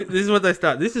This is what they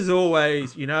start. This is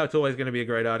always, it's always going to be a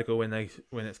great article when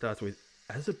it starts with,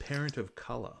 as a parent of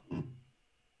color,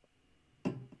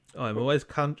 I'm always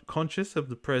conscious of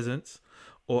the presence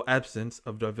or absence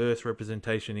of diverse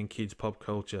representation in kids' pop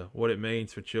culture, what it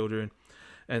means for children,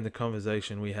 and the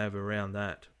conversation we have around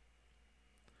that.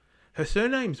 Her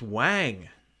surname's Wang.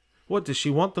 What, does she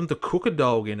want them to cook a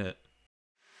dog in it?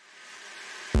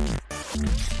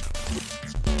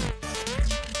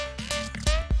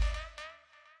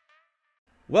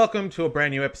 Welcome to a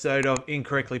brand new episode of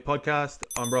Incorrectly Podcast.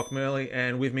 I'm Brock Murley,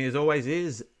 and with me as always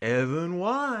is Evan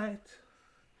White.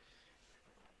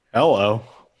 Hello.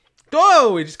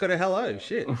 Oh, we just got a hello.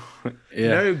 Shit. Yeah.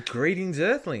 No greetings,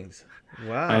 Earthlings.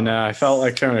 Wow. I know. I felt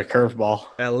like throwing a curveball.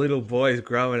 Our little boy's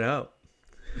growing up.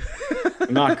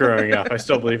 I'm not growing up. I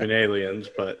still believe in aliens,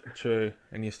 but... True.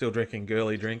 And you're still drinking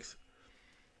girly drinks.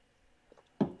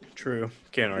 True.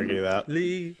 Can't argue that.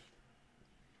 Lee.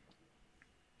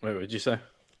 Wait, what'd you say?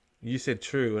 You said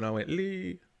true, and I went,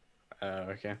 Lee.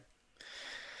 Okay.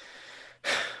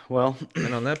 Well...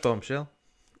 And on that bombshell...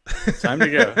 It's time to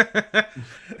go.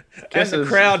 And the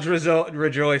crowds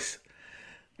rejoice.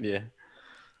 Yeah.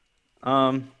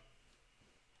 I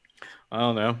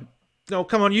don't know. No,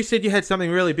 come on. You said you had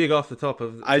something really big off the top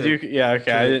of... I do. Yeah,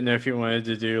 okay. I didn't know if you wanted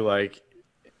to do, like...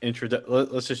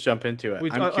 Let's just jump into it.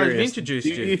 I'm curious. I've introduced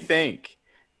you.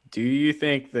 Do you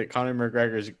think that Conor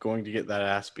McGregor is going to get that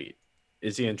ass beat?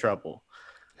 Is he in trouble?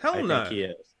 Hell no. I think he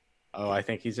is. Oh, I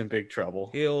think he's in big trouble.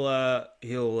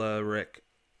 He'll wreck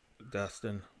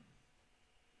Dustin.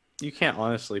 You can't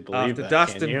honestly believe after that,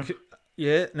 Dustin, can you?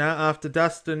 Yeah, no. After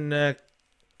Dustin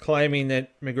claiming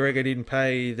that McGregor didn't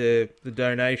pay the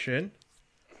donation,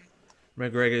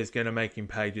 McGregor's going to make him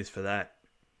pay just for that.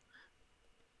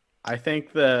 I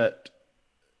think that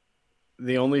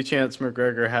the only chance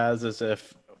McGregor has is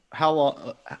if how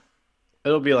long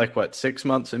it'll be like 6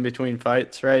 months in between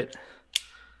fights, right?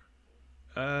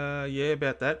 Yeah,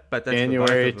 about that. But that's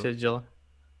January to July.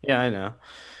 Yeah, I know.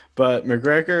 But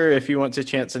McGregor, if he wants a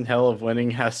chance in hell of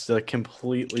winning, has to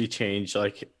completely change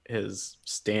like his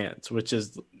stance, which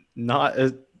is not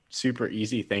a super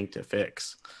easy thing to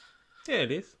fix. Yeah,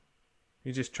 it is.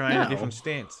 You're just trying a different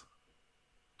stance.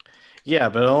 Yeah,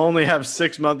 but it'll only have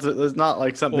 6 months. It's not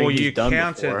like something he's done before. Or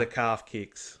you counter the calf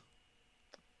kicks.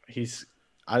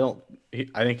 I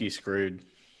think he's screwed.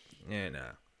 Yeah, no.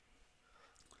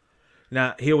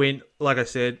 Nah, he'll win. Like I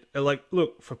said,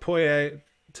 look, for Poirier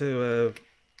to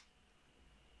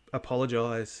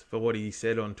apologize for what he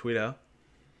said on Twitter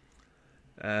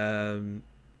about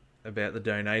the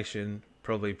donation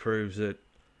probably proves that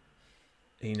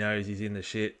he knows he's in the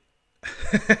shit.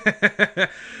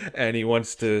 And he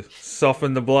wants to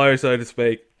soften the blow, so to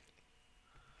speak.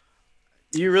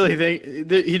 You really think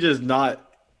that he does not?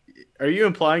 Are you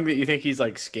implying that you think he's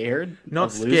like scared?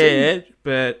 Not scared,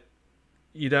 but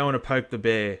you don't want to poke the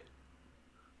bear.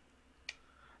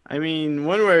 I mean,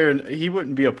 one way he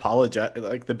wouldn't be apologizing.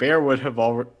 Like the bear would have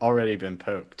already been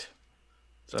poked.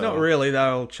 So. Not really. They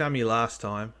were chummy last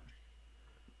time.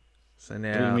 So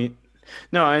now. What do you mean?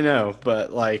 No, I know,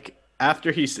 but like.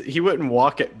 After he wouldn't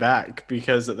walk it back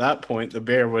because at that point the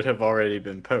bear would have already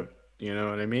been poked. You know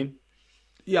what I mean?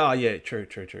 Yeah, true.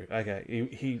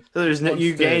 Okay, so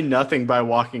you gain nothing by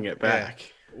walking it back. Yeah.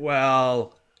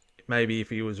 Well, maybe if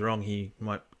he was wrong, he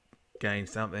might gain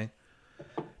something.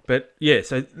 But yeah,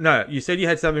 so no, you said you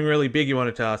had something really big you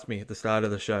wanted to ask me at the start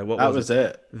of the show. What was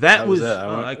it? That was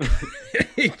it.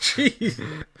 Jeez.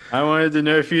 I wanted to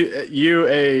know if you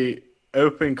a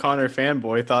open Conor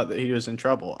fanboy thought that he was in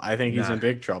trouble. I think he's in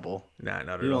big trouble. Nah, not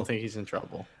at all. You don't think he's in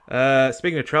trouble?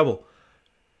 Speaking of trouble,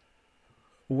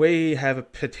 we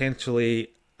have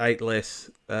potentially 8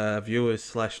 less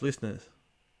viewers / listeners.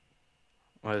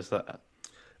 What is that?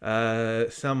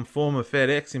 Some former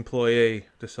FedEx employee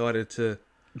decided to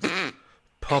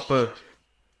pop a...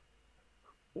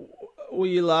 Were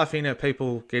you laughing at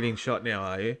people getting shot now,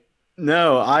 are you?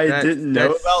 No, I didn't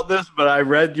know about this, but I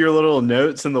read your little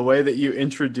notes, and the way that you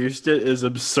introduced it is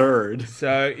absurd.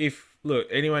 So, look,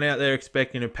 anyone out there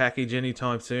expecting a package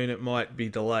anytime soon, it might be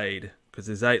delayed because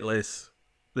there's 8 less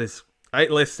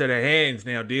set of hands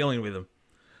now dealing with them.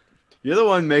 You're the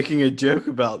one making a joke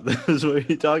about this. What are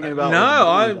you talking about?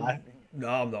 No,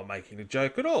 I'm not making a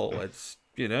joke at all. It's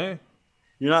You're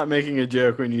not making a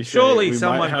joke when you say surely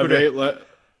someone could have.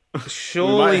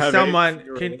 Surely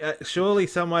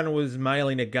someone was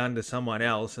mailing a gun to someone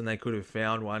else and they could have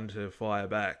found one to fire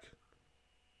back.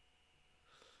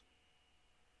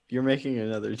 You're making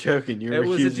another joke and you're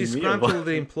accusing me. It was a disgruntled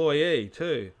employee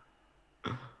too.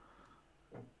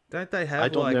 Don't they I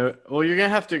have don't like know. Well, you're gonna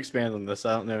have to expand on this.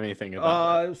 I don't know anything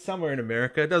about it. somewhere in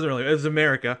America? It doesn't really. It's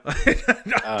America. I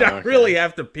Oh, don't really okay.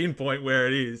 have to pinpoint where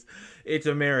it is. It's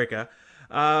America.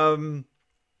 Um,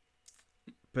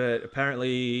 but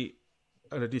apparently,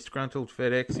 a disgruntled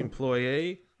FedEx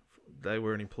employee. They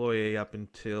were an employee up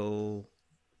until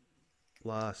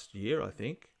last year, I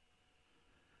think.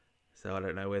 So I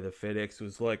don't know whether FedEx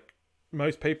was like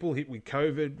most people hit with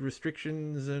COVID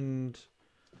restrictions and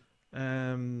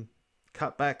um,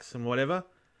 cutbacks and whatever.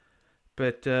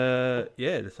 But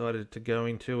yeah, decided to go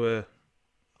into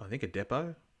I think a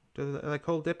depot. Are they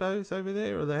called depots over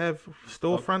there, or they have Well,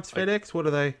 storefronts? like, FedEx? What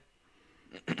are they?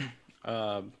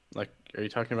 like, are you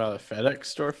talking about a FedEx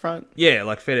storefront? Yeah,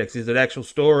 like FedEx. Is it actual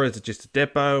store? Is it just a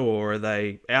depot, or are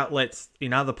they outlets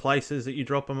in other places that you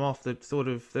drop them off? That sort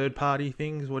of third party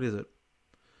things. What is it?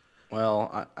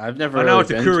 Well, I've never I know really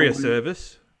it's a been to courier one.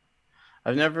 service.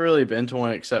 I've never really been to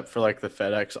one except for like the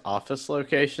FedEx office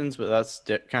locations, but that's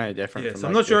kind of different Yeah, from so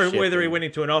I'm like not their sure whether he shipping. went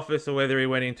into an office or whether he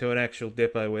went into an actual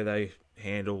depot where they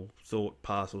handle sort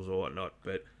parcels or whatnot.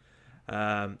 But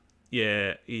um,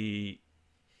 yeah, he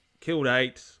killed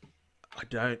 8. I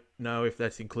don't know if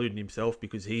that's including himself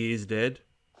because he is dead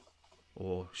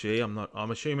or she. I'm not.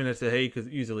 I'm assuming it's a he because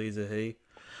it usually is a he.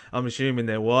 I'm assuming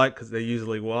they're white because they're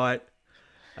usually white.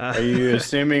 Uh, Are you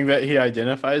assuming that he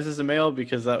identifies as a male?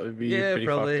 Because that would be yeah, pretty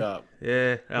fucked probably. up.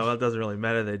 Yeah. Oh well, it doesn't really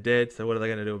matter. They're dead. So what are they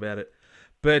going to do about it?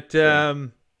 But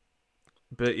True.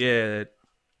 yeah,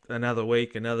 another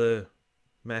week, another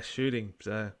mass shooting.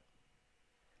 So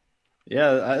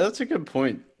Yeah, that's a good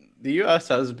point. The U.S.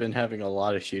 has been having a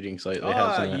lot of shootings lately,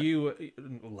 hasn't it? you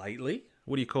lately?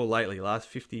 What do you call lately? Last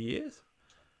 50 years?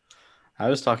 I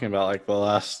was talking about like the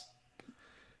last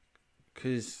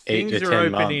Because eight to things are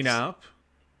ten opening months. up.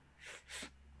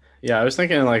 Yeah, I was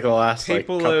thinking like the last like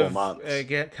People couple have months.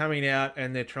 coming out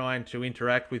and they're trying to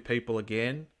interact with people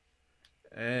again,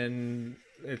 and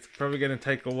it's probably going to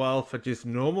take a while for just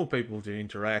normal people to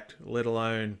interact, let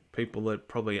alone people that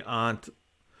probably aren't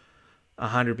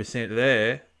 100%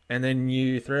 there. And then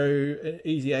you throw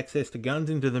easy access to guns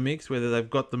into the mix, whether they've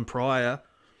got them prior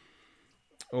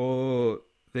or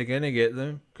they're going to get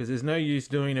them, because there's no use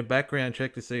doing a background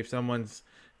check to see if someone's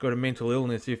got a mental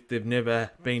illness if they've never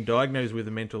been diagnosed with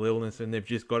a mental illness and they've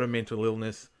just got a mental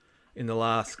illness in the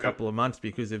last Yep. couple of months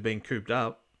because they've been cooped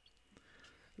up.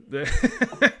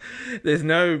 There's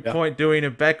no Yeah. point doing a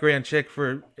background check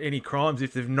for any crimes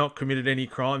if they've not committed any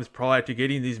crimes prior to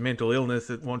getting this mental illness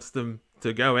that wants them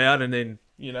to go out and then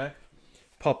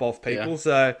pop off Yeah. people.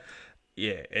 So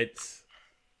yeah, it's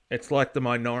like the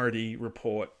Minority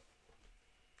Report.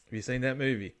 Have you seen that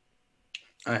movie?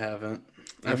 I haven't.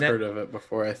 In I've that heard of it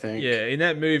before, I think. Yeah, in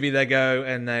that movie, they go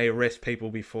and they arrest people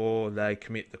before they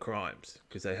commit the crimes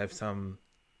because they have some.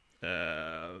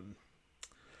 I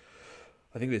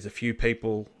think there's a few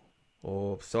people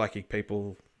or psychic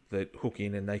people that hook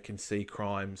in and they can see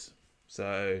crimes.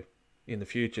 So in the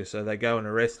future, so they go and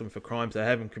arrest them for crimes they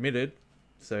haven't committed.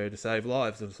 So to save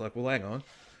lives, and it's like, well, hang on,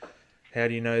 how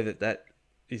do you know that that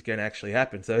is going to actually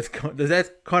happen? So that's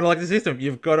kind of like the system.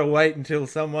 You've got to wait until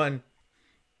someone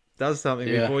does something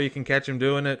Yeah. before you can catch them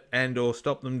doing it and or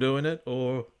stop them doing it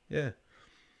or yeah.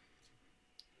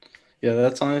 Yeah,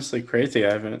 that's honestly crazy.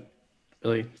 I haven't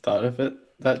really thought of it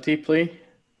that deeply.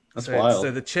 That's So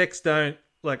wild. the checks don't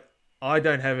like I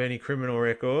don't have any criminal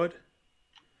record.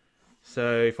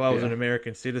 So if I was an Yeah.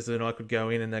 American citizen, I could go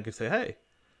in and they could say, "Hey,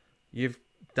 you've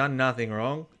done nothing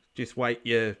wrong. Just wait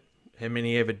your how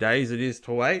many ever days it is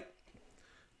to wait.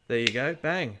 There you go,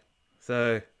 bang."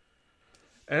 So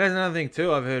and that's another thing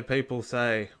too. I've heard people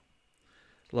say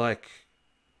like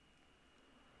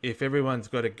if everyone's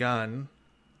got a gun,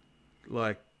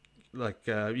 like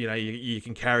you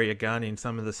can carry a gun in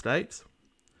some of the states,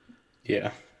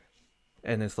 Yeah.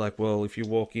 and it's like, well, if you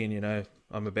walk in,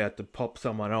 I'm about to pop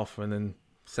someone off, and then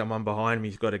someone behind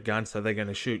me's got a gun, so they're going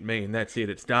to shoot me, and that's it,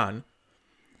 it's done.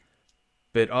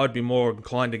 But I'd be more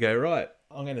inclined to go, right,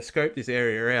 I'm going to scope this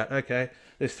area out. Okay,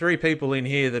 there's 3 people in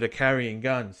here that are carrying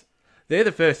guns. They're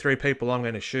the first 3 people I'm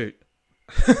going to shoot.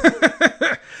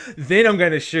 Then I'm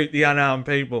going to shoot the unarmed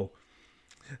people.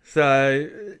 So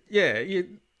yeah,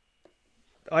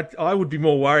 I would be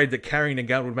more worried that carrying a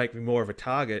gun would make me more of a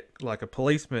target, like a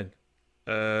policeman,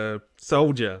 a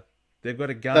soldier. They've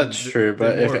got a That's gun. true, They're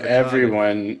but more of a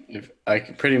target. if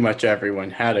like pretty much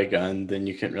everyone had a gun, then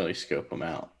you couldn't really scope them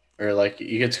out. Or like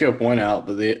you could scope one out,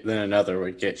 but then another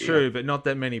would get you. True, but not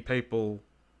that many people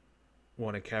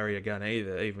want to carry a gun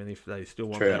either, even if they still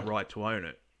want True. that right to own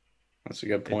it. That's a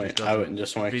good It just point. I doesn't wouldn't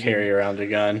just want to fit carry in. around a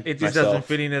gun It just doesn't myself.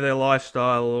 fit into their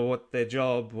lifestyle or what their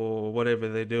job or whatever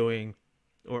they're doing,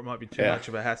 or it might be too Yeah. much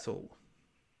of a hassle.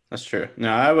 That's true.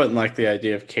 No, I wouldn't like the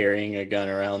idea of carrying a gun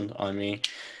around on me.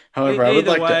 However, I would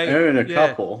Either like to way, own a yeah,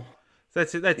 couple,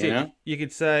 that's it. That's you it. know? You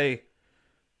could say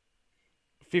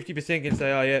 50% can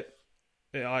say, "Oh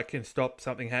yeah, I can stop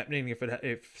something happening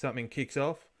if something kicks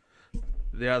off."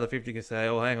 The other 50 can say,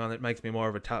 "Oh, hang on, it makes me more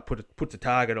of a puts a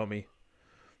target on me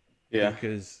Yeah.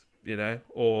 because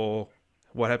or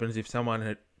what happens if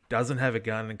someone doesn't have a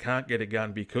gun and can't get a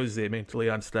gun because they're mentally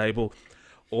unstable,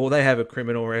 or they have a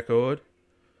criminal record,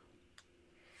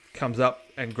 comes up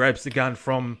and grabs the gun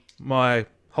from my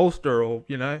holster, or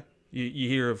you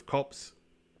hear of cops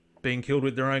being killed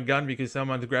with their own gun because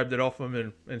someone's grabbed it off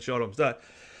them and shot them. So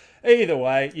either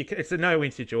way, it's a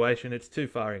no-win situation. It's too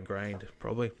far ingrained,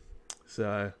 probably.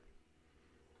 So,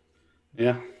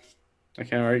 Yeah. I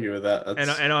can't argue with that. and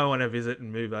That's I want to visit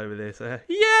and move over there. So,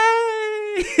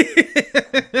 yay!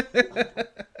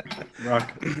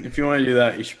 Rock. If you want to do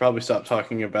that, you should probably stop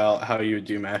talking about how you would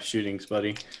do mass shootings,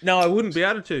 buddy. No, I wouldn't be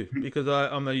able to because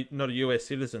I'm not a US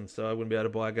citizen, so I wouldn't be able to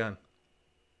buy a gun.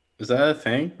 Is that a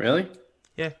thing? Really?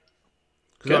 Yeah,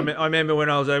 because Good. I remember when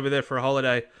I was over there for a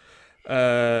holiday,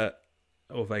 or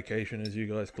vacation, as you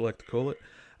guys like to call it.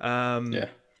 Yeah.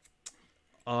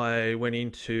 I went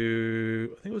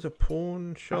into, I think it was a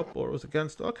pawn shop or it was a gun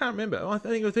store. I can't remember. I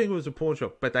think it was a pawn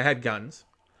shop, but they had guns.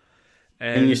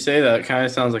 And you say that, it kind of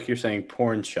sounds like you're saying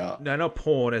porn shop. No, not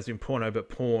porn as in porno, but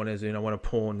pawn as in I want to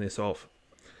pawn this off.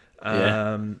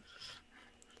 Yeah.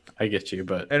 I get you,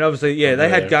 but And obviously, yeah, they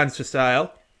had guns for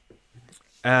sale.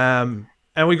 And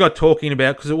we got talking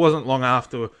about, because it wasn't long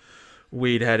after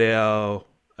we'd had our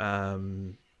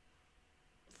 30-odd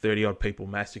people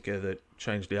massacre that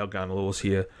changed our gun laws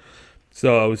here.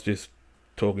 So I was just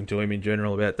talking to him in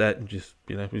general about that, and just,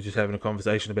 we were just having a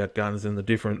conversation about guns and the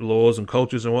different laws and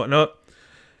cultures and whatnot.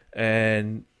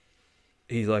 And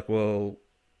he's like, well,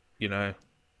 you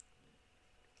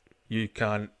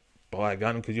can't buy a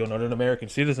gun because you're not an American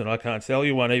citizen. I can't sell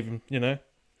you one, even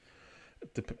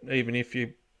even if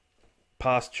you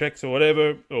pass checks or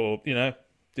whatever, or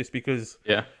just because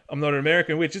I'm not an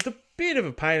American, which is a bit of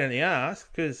a pain in the ass,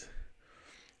 because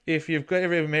if you've got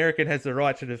every American has the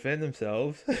right to defend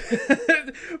themselves,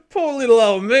 poor little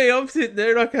old me, I'm sitting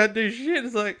there and I can't do shit.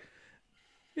 It's like,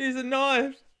 here's a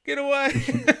knife, get away.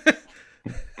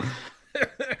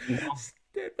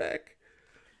 Step back.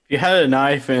 if you had a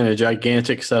knife and a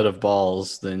gigantic set of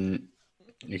balls, then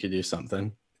you could do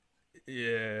something.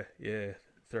 Yeah,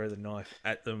 throw the knife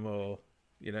at them, or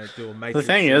do a matrix.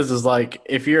 The thing is like,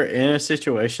 if you're in a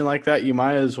situation like that, you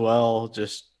might as well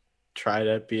just try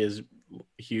to be as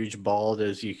huge bald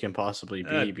as you can possibly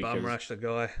be. Because bum rush the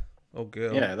guy or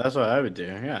girl. Yeah, that's what I would do.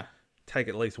 Yeah. Take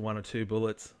at least 1 or 2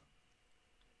 bullets.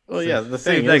 Well, yeah. The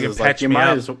thing is like, you might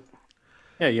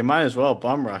as well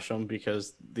bum rush them,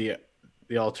 because the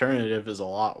alternative is a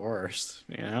lot worse.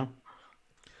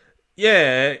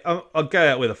 Yeah, I'll go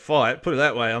out with a fight. Put it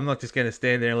that way. I'm not just going to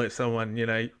stand there and let someone,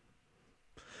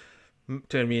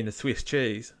 turn me into Swiss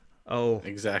cheese. Oh,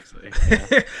 exactly.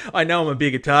 Yeah. I know I'm a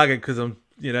bigger target because I'm,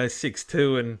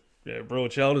 6'2" and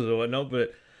broad shoulders or whatnot.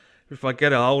 But if I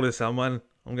get a hold of someone,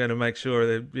 I'm going to make sure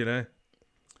that,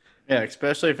 Yeah,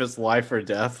 especially if it's life or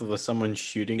death with someone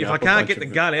shooting. If I can't get the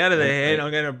gun out of their hand,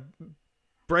 I'm going to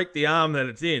break the arm that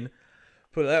it's in.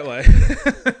 Put it that way.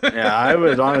 Yeah, I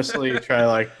would honestly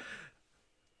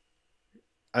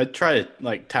I'd try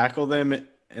to tackle them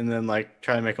and then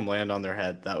try to make them land on their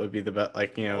head. That would be the best. I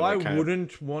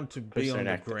wouldn't want to be on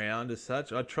the ground as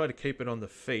such. I'd try to keep it on the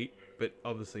feet, but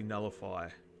obviously nullify.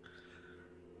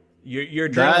 Your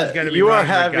adrenaline's going to be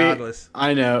running regardless.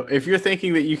 I know. If you're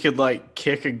thinking that you could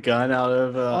kick a gun out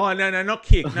of oh no, not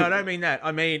kick. No, I don't mean that.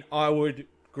 I mean I would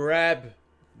grab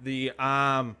the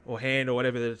arm or hand or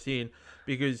whatever that it's in,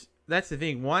 because that's the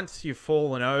thing. Once you've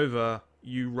fallen over,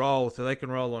 you roll, so they can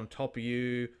roll on top of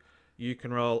you. You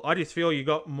can roll. I just feel you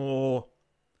got more.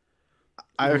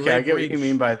 Okay, I get what you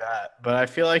mean by that, but I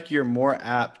feel like you're more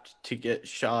apt to get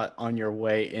shot on your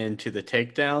way into the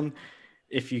takedown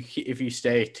if you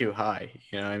stay too high.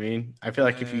 You know what I mean? I feel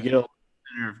like if you get a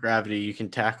center of gravity, you can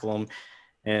tackle them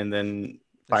and then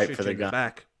fight for the gun.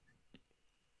 Back.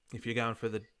 If you're going for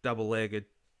the double leg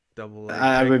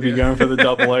I would be going for the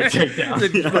double leg takedown.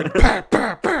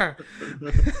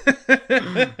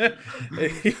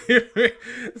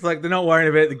 It's like they're not worrying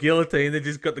about the guillotine. They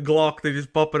just got the Glock. They're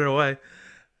just popping it away.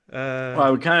 Well, I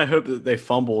would kind of hope that they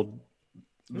fumbled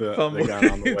the gun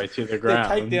on the way to the ground.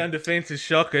 Their takedown defense is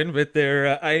shocking, but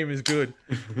their aim is good.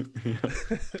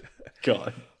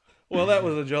 God. Well, that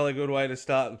was a jolly good way to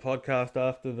start the podcast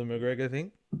after the McGregor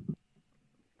thing.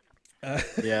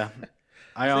 Yeah.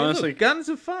 I honestly, look, guns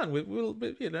are fun.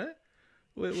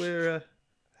 We're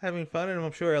having fun, and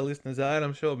I'm sure our listeners are, and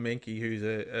I'm sure Menke, who's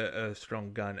a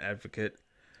strong gun advocate,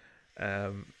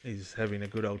 is having a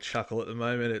good old chuckle at the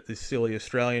moment at this silly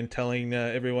Australian telling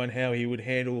everyone how he would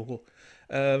handle,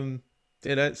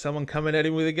 someone coming at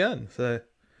him with a gun. So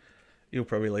you'll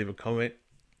probably leave a comment.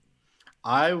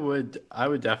 I would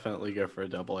definitely go for a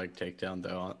double leg takedown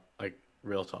though. Like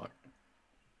real talk.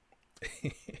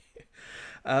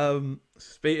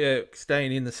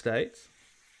 Staying in the States,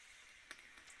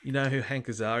 you know who Hank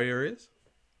Azaria is?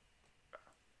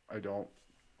 I don't.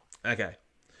 Okay.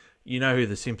 You know who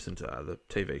The Simpsons are, the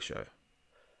TV show.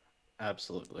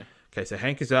 Absolutely. Okay, so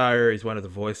Hank Azaria is one of the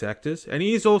voice actors, and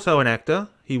he is also an actor.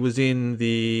 He was in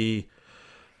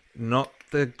not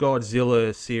the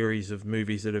Godzilla series of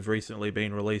movies that have recently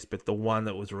been released, but the one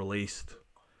that was released,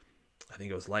 I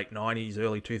think it was late 90s,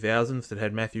 early 2000s, that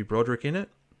had Matthew Broderick in it.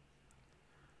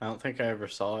 I don't think I ever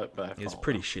saw it, but It's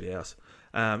pretty shit house.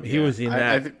 He yeah. was in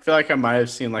that. I feel like I might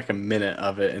have seen like a minute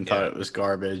of it and thought it was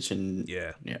garbage. And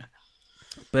Yeah. yeah.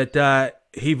 But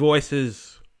he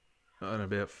voices, I don't know,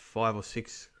 about 5 or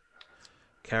 6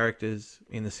 characters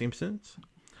in The Simpsons.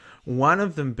 One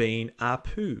of them being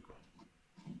Apu,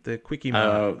 the Quickie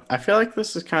Mart. I feel like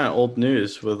this is kind of old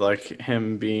news with like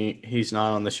he's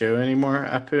not on the show anymore,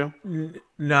 Apu.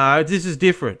 No, this is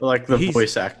different. Like the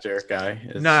voice actor guy.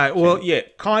 No, well, yeah,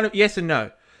 kind of, yes and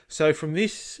no. So from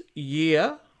this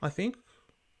year, I think,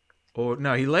 or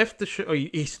no, he left the show, or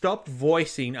he stopped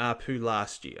voicing Apu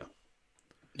last year.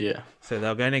 Yeah. So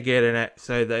they're going to get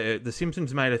so the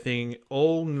Simpsons made a thing,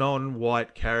 all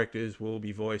non-white characters will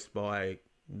be voiced by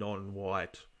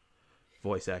non-white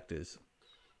voice actors.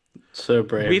 So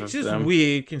brave Which of is them.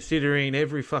 weird considering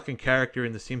every fucking character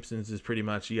in The Simpsons is pretty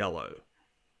much yellow.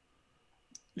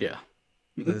 Yeah.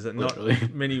 There's not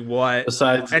many white.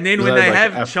 And then when they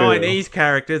have Chinese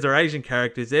characters or Asian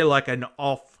characters, they're like an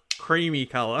off creamy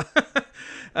color.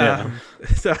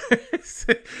 So it's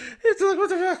like, what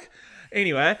the fuck?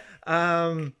 Anyway,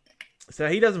 so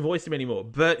he doesn't voice him anymore,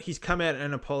 but he's come out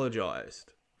and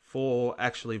apologized for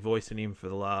actually voicing him for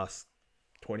the last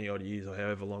 20 odd years or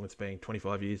however long it's been,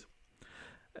 25 years.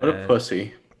 What a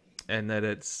pussy. And that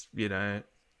it's,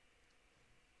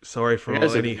 sorry for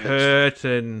all any hurt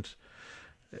and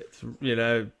it's,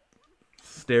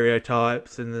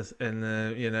 stereotypes and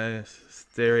the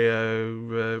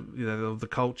stereo, of the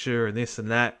culture and this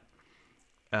and that.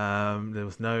 There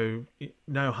was no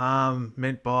harm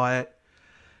meant by it.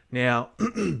 Now,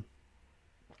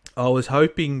 I was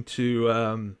hoping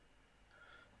to,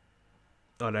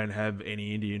 I don't have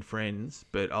any Indian friends,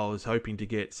 but I was hoping to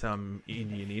get some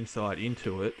Indian insight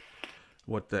into it,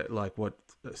 what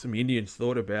some Indians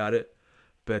thought about it.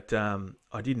 But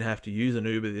I didn't have to use an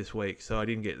Uber this week, so I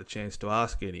didn't get the chance to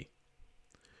ask any.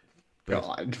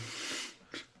 God.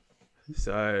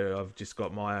 So I've just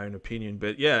got my own opinion.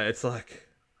 But yeah, it's like,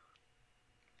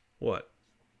 what?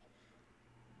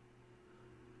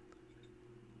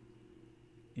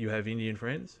 You have Indian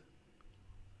friends?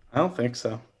 I don't think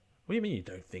so. What do you mean you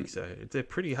don't think so? They're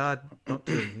pretty hard not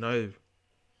to know.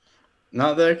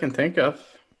 Not that I can think of.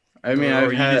 I mean,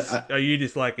 are you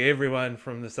just like everyone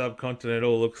from the subcontinent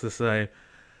all looks the same?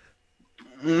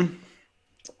 I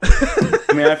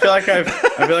mean, I feel like I've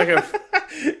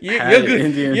you're good.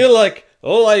 Indian. You're like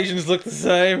all Asians look the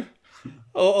same.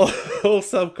 All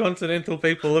subcontinental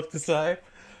people look the same.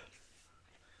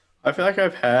 I feel like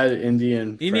I've had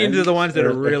Indians are the ones that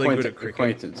are really good at cricket.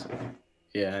 Acquaintances.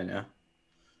 Yeah, I know.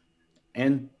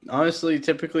 And honestly,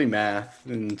 typically math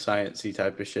and sciencey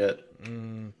type of shit.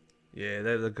 Yeah,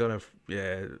 they're kind of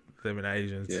them and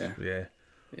Asians. Yeah.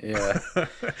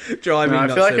 Driving. I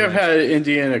feel like I've had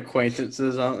Indian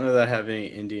acquaintances. I don't know that I have any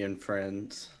Indian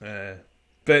friends.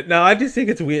 But no, I just think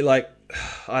it's weird. Like,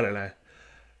 I don't know.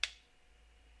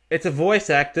 It's a voice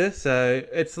actor, so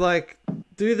it's like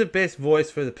do the best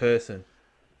voice for the person.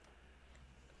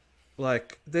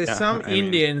 Like, there's some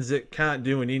Indians that can't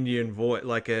do an Indian voice,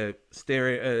 like a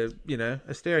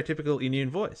stereotypical Indian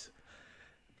voice.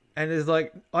 And there's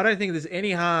like, I don't think there's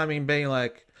any harm in being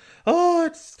like, oh,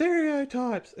 it's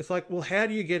stereotypes. It's like, well, how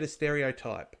do you get a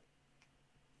stereotype?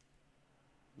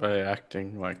 By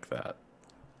acting like that.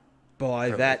 By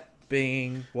that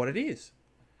being what it is.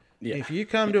 Yeah. If you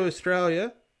come to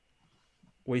Australia,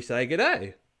 we say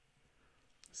g'day.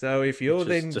 So if you're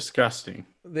disgusting.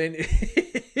 Then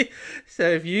so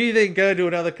if you then go to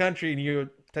another country and you're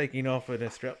taking off in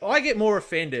Australia, I get more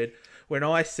offended when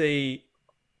I see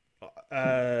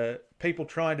people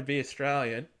trying to be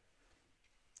Australian.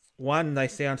 One, they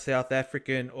sound South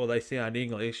African or they sound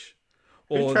English.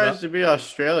 Who tries to be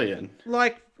Australian?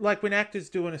 Like when actors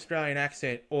do an Australian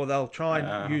accent, or they'll try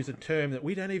and use a term that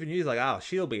we don't even use, like, oh,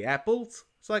 she'll be apples.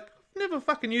 It's like, never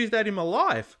fucking used that in my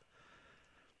life.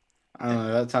 I don't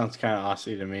know. That sounds kind of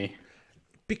Aussie to me.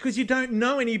 Because you don't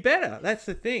know any better. That's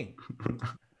the thing.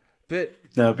 But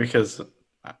No, because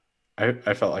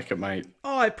I felt like it might.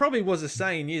 oh, it probably was a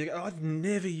saying years ago. I've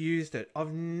never used it.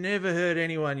 I've never heard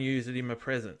anyone use it in my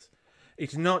presence.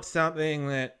 It's not something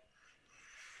that,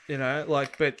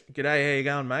 like, but g'day, how you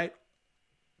going, mate?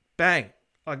 Bang.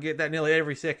 I get that nearly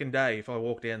every second day if I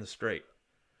walk down the street.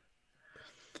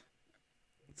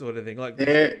 Sort of thing. Like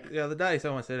There, the other day,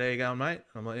 someone said, how you going, mate?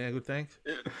 I'm like, yeah, good, thanks.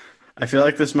 I feel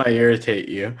like this might irritate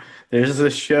you. There's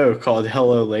this show called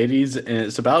Hello Ladies, and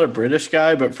it's about a British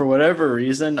guy, but for whatever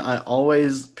reason, I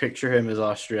always picture him as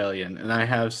Australian, and I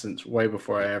have since way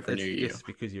before I ever That's knew you. just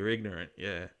because you're ignorant,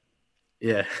 yeah.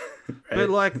 Yeah, But right.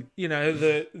 like,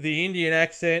 the Indian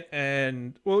accent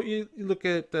and well, you look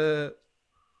at the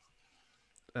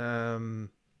um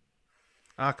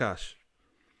Akash.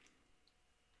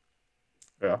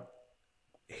 Yeah.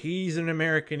 He's an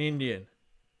American Indian.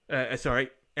 Sorry,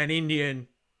 an Indian,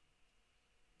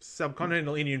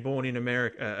 subcontinental Indian born in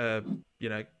America.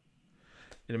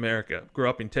 In America, grew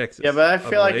up in Yeah, Texas, but I I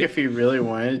feel like believe. if he really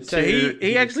wanted So to,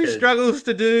 he actually could. struggles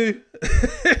to do,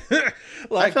 I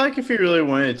like, feel like if he really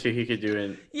wanted to, he could do it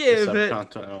in the yeah,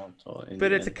 subcontinental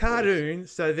but it's a Indian voice. cartoon,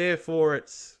 so therefore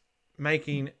it's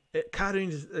making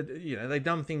cartoons. They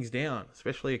dumb things down,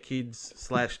 especially a kids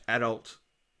slash adult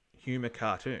humor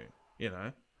cartoon. You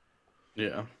know,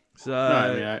 Yeah. No, I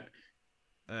so mean,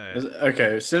 uh,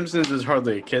 okay, Simpsons is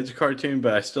hardly a kids' cartoon,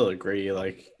 but I still agree.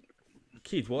 Like,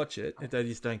 kids watch it. They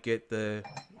just don't get the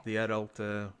adult.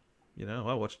 I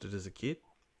watched it as a kid.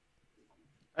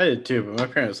 I did too, but my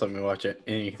parents let me watch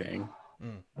anything.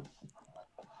 Mm.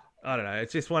 I don't know.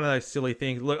 It's just one of those silly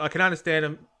things. Look, I can understand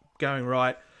them going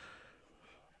right.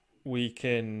 We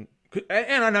can,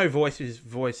 and I know voice.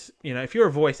 If you're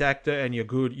a voice actor and you're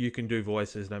good, you can do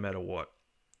voices no matter what.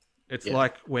 It's Yeah.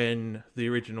 like when the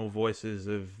original voices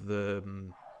of the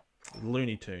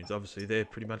Looney Tunes, obviously, they're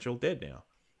pretty much all dead now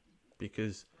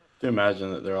because To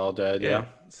imagine that they're all dead, yeah. yeah.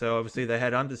 So obviously they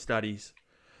had understudies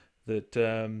that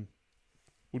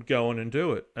would go on and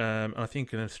do it. I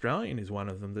think an Australian is one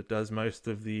of them that does most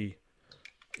of the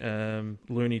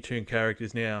Looney Tune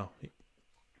characters now.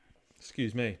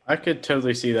 Excuse me. I could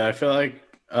totally see that. I feel like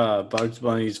Bugs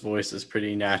Bunny's voice is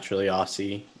pretty naturally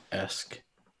Aussie-esque.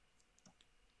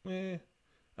 Yeah,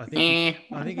 I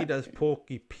think he does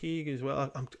Porky Pig as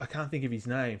well. I can't think of his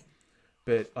name,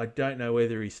 but I don't know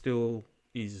whether he still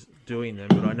is doing them.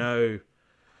 But I know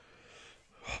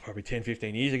probably 10,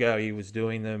 15 years ago he was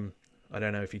doing them. I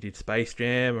don't know if he did Space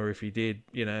Jam or if he did,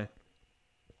 or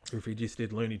if he just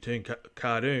did Looney Tune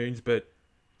cartoons. But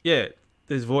yeah,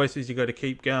 there's voices you got to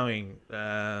keep going.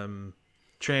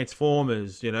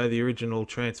 Transformers, the original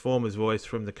Transformers voice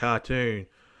from the cartoon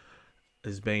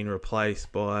has been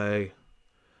replaced by,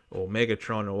 or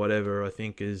Megatron or whatever, I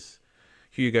think is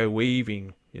Hugo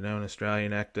Weaving, an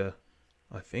Australian actor,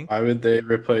 I think. Why would they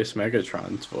replace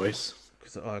Megatron's voice?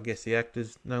 Because I guess the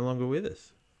actor's no longer with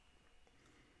us,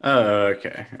 Oh,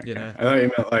 okay. you Okay. know. I thought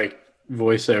you meant like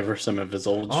voice over some of his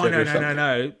old Oh, shit no, or no, no, something.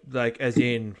 no. Like, as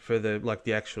in for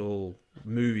the actual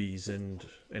movies and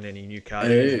any new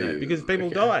cartoons and that. Oh, Because people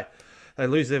okay. die. They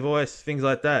lose their voice, things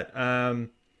like that.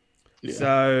 Yeah.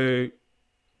 So,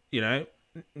 you know,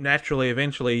 naturally,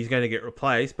 eventually he's going to get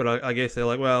replaced. But I guess they're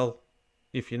like, well,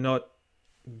 if you're not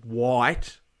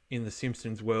white in the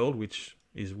Simpsons world, which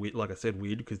is weird, like I said,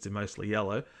 weird because they're mostly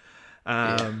yellow,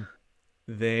 Yeah.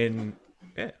 then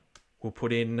yeah, we'll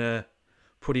put in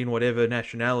whatever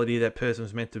nationality that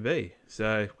person's meant to be.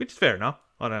 So, which is fair enough.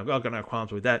 I've got no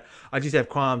qualms with that. I just have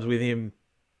qualms with him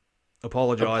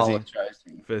apologizing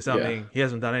Apologizing. for Yeah. something. He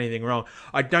hasn't done anything wrong.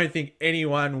 I don't think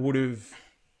anyone would have.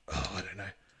 Oh, I don't know.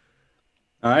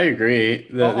 I agree.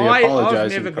 The I've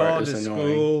apologizing never part gone is to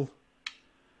annoying.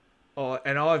 school,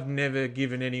 and I've never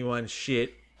given anyone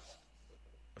shit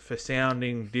for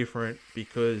sounding different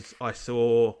because I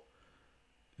saw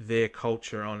their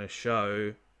culture on a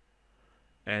show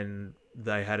and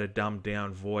they had a dumbed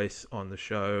down voice on the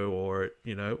show, or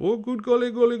oh, good golly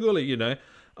golly golly,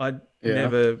 I Yeah.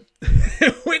 never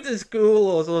went to school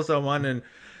or saw someone and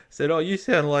said, oh, you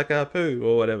sound like Apu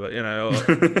or whatever, I've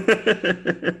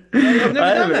I never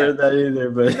done haven't heard that. that either,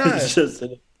 but No, it's just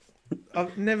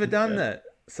I've never done yeah. that.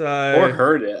 Or So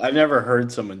heard it. I've never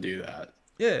heard someone do that.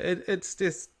 yeah, it's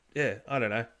just, yeah, I don't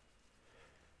know.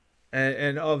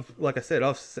 And I've, like I said,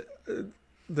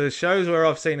 the shows where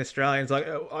I've seen Australians, like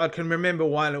I can remember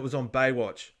one, it was on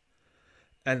Baywatch,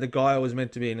 and the guy was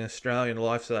meant to be an Australian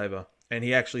lifesaver, and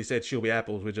he actually said she'll be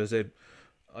apples, which I said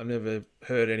I've never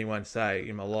heard anyone say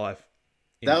in my life.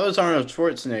 That was Arnold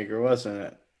Schwarzenegger, wasn't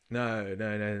it?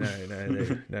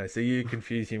 No. So you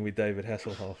confuse him with David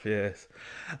Hasselhoff, yes.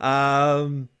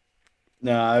 Um,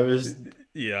 No, I was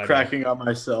yeah, I know. cracking on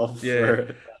myself Yeah.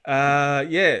 for.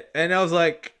 Yeah. And I was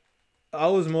like, I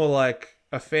was more like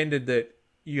offended that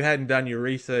you hadn't done your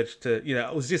research to,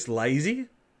 I was just lazy,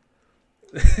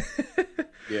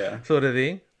 Yeah. sort of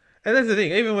thing. And that's the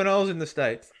thing. Even when I was in the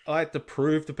States, I had to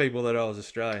prove to people that I was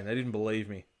Australian. They didn't believe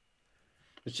me.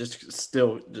 It's just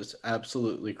still just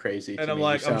absolutely crazy And to I'm me. You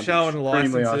like, I'm sound showing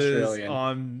extremely licenses Australian.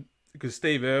 on, because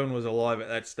Steve Irwin was alive at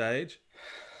that stage,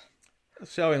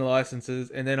 showing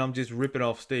licenses, and then I'm just ripping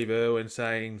off Steve Irwin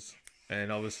sayings,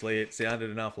 and obviously it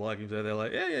sounded enough like him, so they're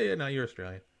like, yeah, no, you're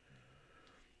Australian.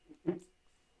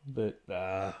 But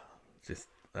just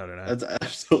I don't know. That's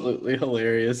absolutely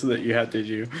hilarious that you had to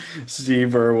do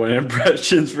Steve Irwin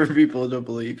impressions for people to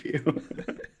believe you.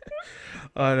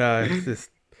 I know it's just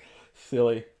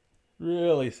silly,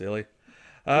 really silly.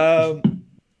 Um,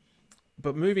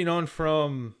 but moving on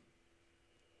from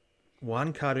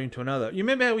one cartoon to another, you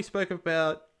remember how we spoke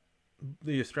about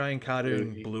the Australian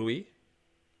cartoon Bluey. Bluey?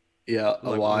 Yeah,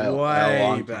 Like a way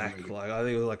long time back, ago. like I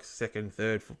think it was like second,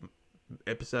 third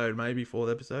episode, maybe fourth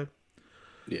episode.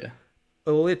 Yeah.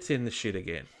 Well, it's in the shit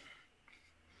again.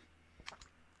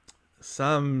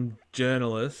 Some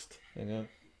journalist. Hang on,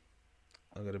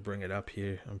 I've got to bring it up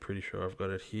here. I'm pretty sure I've got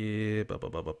it here.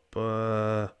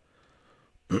 So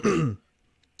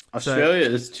Australia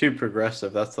is too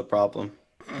progressive. That's the problem.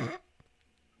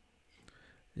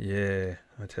 yeah,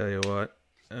 I tell you what.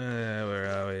 Where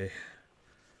are we?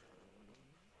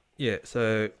 Yeah,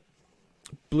 so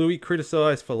Bluey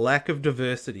criticised for lack of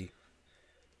diversity.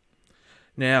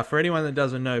 Now, for anyone that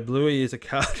doesn't know, Bluey is a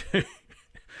cartoon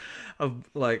of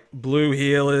like blue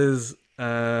healers.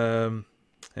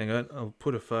 Hang on, I'll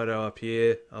put a photo up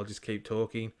here. I'll just keep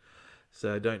talking.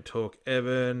 So don't talk,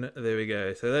 Evan. There we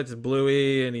go. So that's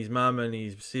Bluey and his mum and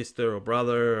his sister or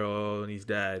brother or his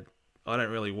dad. I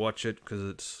don't really watch it because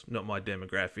it's not my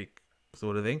demographic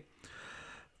sort of thing.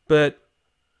 But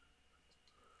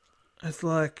it's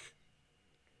like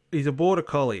he's a border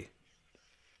collie.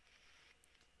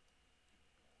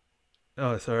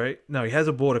 Oh, sorry. No, he has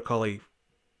a border collie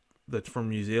that's from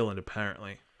New Zealand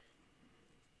apparently.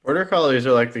 Border Collies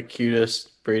are like the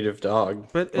cutest breed of dog.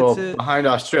 But Well, it's a behind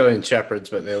Australian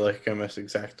Shepherds, but they look almost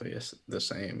exactly the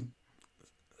same.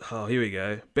 oh, here we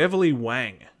go. Beverly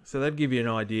Wang. So that'd give you an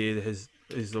idea. That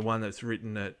is the one that's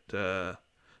written that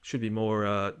should be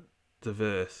more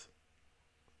diverse.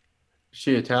 Is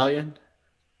she Italian?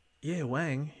 Yeah,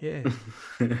 Wang. Yeah.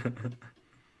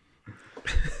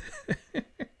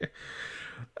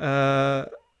 uh,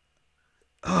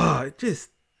 it just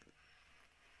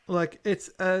like it's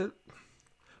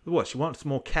what she wants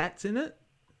more cats in it.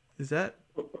 Is that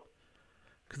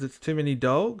because it's too many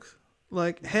dogs?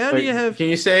 Like, how do you Wait, have? can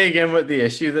you say again what the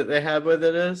issue that they had with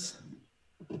it is?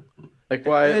 Like,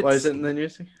 why is It's it in the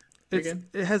news again?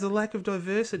 it has a lack of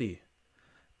diversity.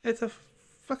 It's a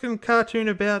fucking cartoon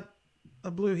about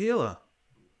a blue healer.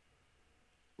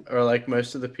 Or like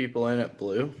most of the people in it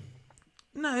blue?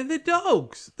 No, they're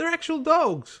dogs. They're actual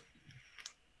dogs.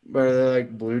 But are they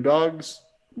like blue dogs?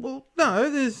 Well, no,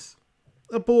 there's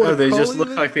a border Oh, they just collie.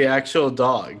 look like the actual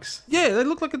dogs. Yeah, they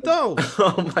look like a dog.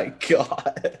 Oh my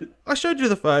god. I showed you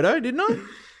the photo, didn't I?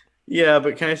 Yeah,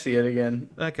 but can I see it again?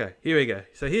 Okay, here we go.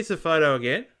 So here's the photo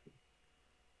again.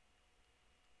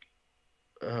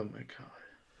 Oh my god.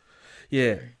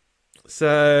 Yeah.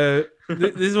 So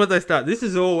this is what they start. This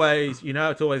is always,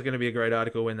 it's always going to be a great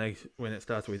article when it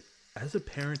starts with, as a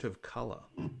parent of color,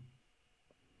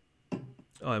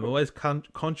 I'm always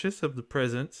conscious of the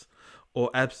presence or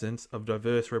absence of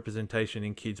diverse representation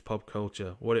in kids' pop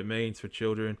culture, what it means for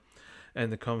children,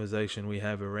 and the conversation we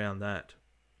have around that.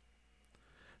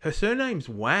 Her surname's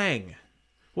Wang.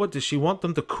 What, does she want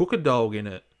them to cook a dog in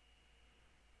it?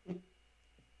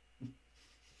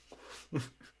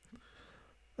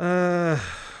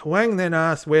 Wang then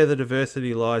asked where the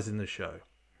diversity lies in the show.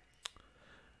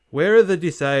 Where are the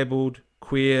disabled,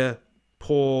 queer,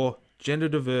 poor, gender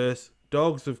diverse,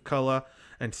 dogs of colour,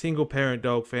 and single parent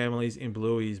dog families in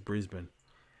Bluey's Brisbane?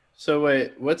 So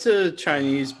wait, what's a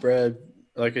Chinese bred,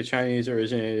 like a Chinese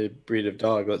originated breed of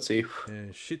dog? Let's see.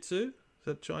 Shih Tzu? Is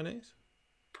that Chinese?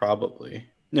 Probably.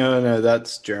 No,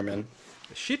 that's German.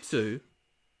 A Shih Tzu?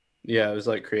 Yeah, it was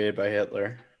like created by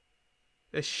Hitler.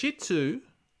 A Shih Tzu?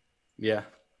 Yeah.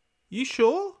 You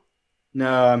sure?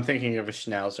 No, I'm thinking of a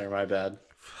Schnauzer, my bad.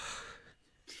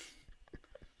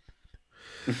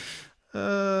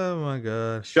 Oh my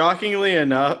god. Shockingly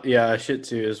enough, yeah, a Shih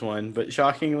Tzu is one, but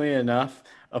shockingly enough,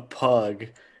 a pug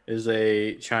is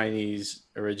a Chinese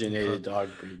originated dog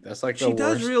breed. That's like the She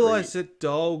does worst realise breed. that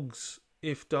dogs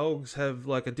if dogs have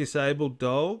like a disabled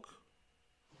dog,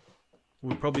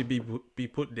 would probably be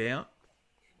put down.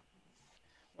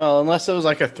 Well, unless it was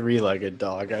like a three-legged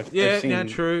dog. I've Yeah, no, seen.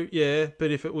 true. Yeah, but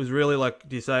if it was really like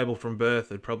disabled from birth,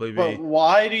 it'd probably But be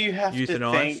why do you have to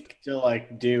euthanized. think to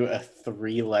like do a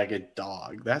three-legged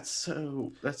dog? That's such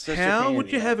a How pain in would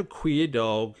the you ass. have a queer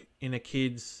dog in a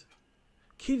kid's?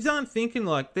 Kids aren't thinking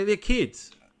like they're kids.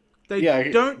 They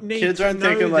Yeah, don't need kids to aren't know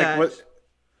thinking like that what.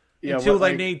 Yeah, until what they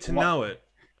like need to what? know it.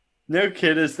 No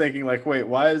kid is thinking like, wait,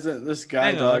 why isn't this guy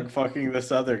Hang on. dog fucking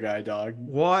this other guy dog?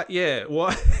 Why? Yeah.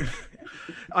 Why?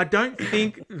 I don't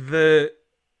think the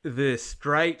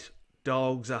straight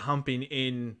dogs are humping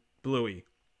in Bluey.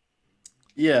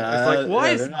 Yeah, It's like, why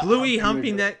yeah, is they're not Bluey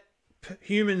humping humping that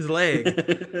human's leg?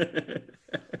 the.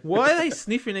 Why are they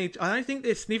sniffing each? I don't think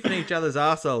they're sniffing each other's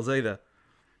arseholes either.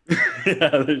 Yeah,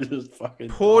 they're just fucking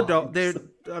Poor dog. dogs.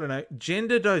 They're, I don't know,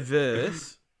 gender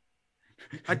diverse.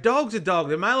 A dog's a dog.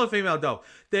 They're male or female dog.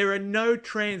 There are no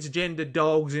transgender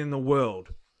dogs in the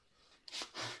world.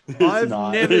 There's I've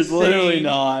not. never There's literally seen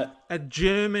not. a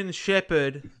German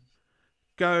Shepherd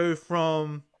go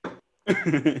from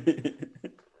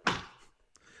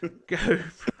go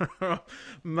from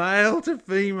male to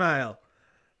female.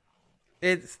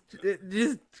 It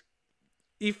just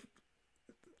if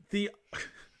the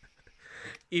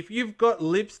if you've got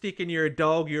lipstick and you're a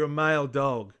dog, you're a male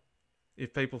dog.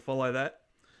 If people follow that.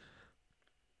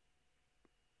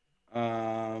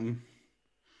 um,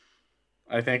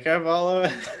 I think I follow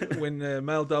it. When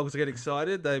male dogs get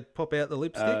excited, they pop out the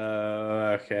lipstick.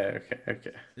 Okay.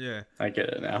 Yeah. I get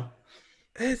it now.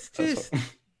 It's That's just,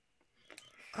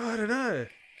 I don't know.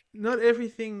 Not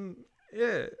everything,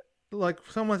 yeah. Like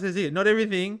someone says here, not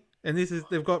everything, and this is,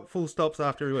 they've got full stops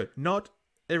after every word. Not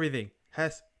everything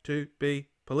has to be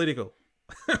political.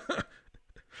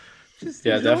 Just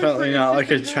yeah, enjoy definitely not like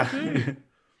a cartoon. child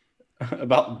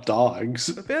about dogs.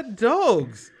 About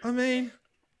dogs. I mean,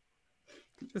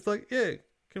 it's like, yeah,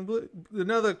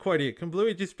 another quote here. Can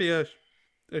Bluey just be a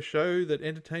show that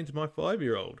entertains my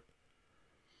 5-year-old?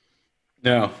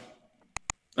 No,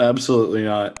 absolutely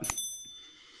not.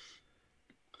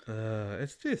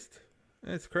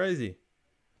 It's crazy.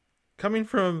 Coming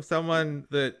from someone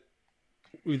that,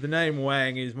 with the name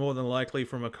Wang, is more than likely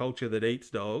from a culture that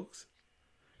eats dogs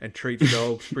and treats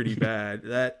dogs pretty bad.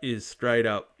 That is straight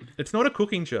up. It's not a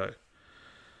cooking show.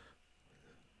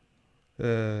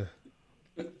 Uh,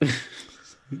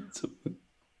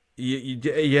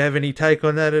 you have any take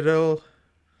on that at all?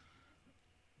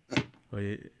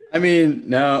 I mean,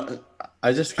 no,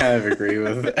 I just kind of agree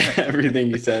with everything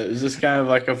you said. It's just kind of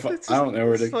like I don't know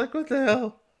where It's to like, what the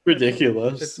hell?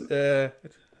 ridiculous. I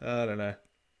don't know.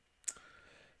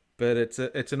 But it's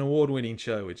an award-winning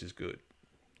show, which is good.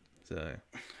 So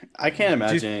I can't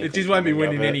imagine it anything just won't be coming of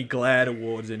winning it. any GLAAD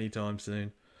awards anytime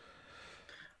soon.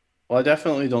 Well, I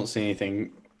definitely don't see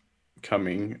anything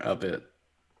coming of it.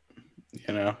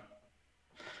 You know,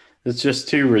 it's just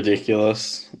too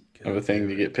ridiculous of a thing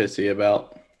to get pissy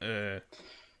about. Do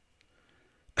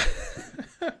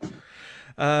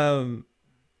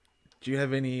you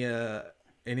have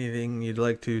anything you'd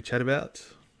like to chat about?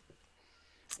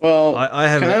 Well, I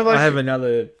have kind of like, I have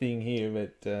another thing here,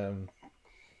 but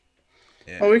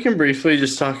yeah. well, we can briefly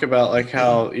just talk about like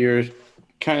how you're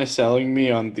kind of selling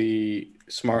me on the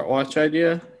smartwatch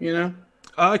idea. You know?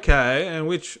 Okay, and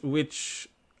which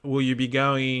will you be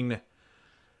going?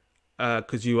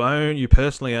 Because you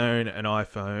personally own an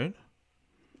iPhone,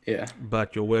 Yeah.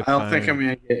 but your work I don't phone. think I'm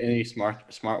gonna get any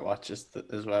smartwatches.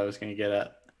 Is what I was gonna get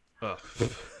at. Oh.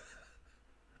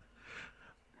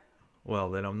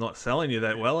 Well, then I'm not selling you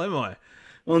that well, am I?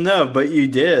 Well, no, but you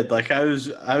did. Like I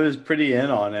was pretty in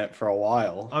on it for a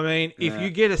while. I mean, if you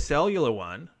get a cellular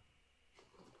one,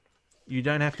 you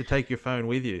don't have to take your phone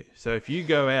with you. So if you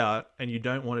go out and you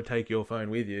don't want to take your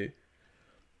phone with you,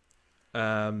 okay,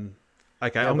 I'm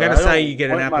going to say you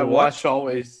get an Apple Watch.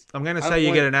 I'm going to say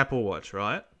you get an Apple Watch,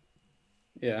 right?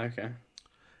 Yeah, okay.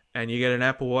 And you get an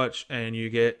Apple Watch and you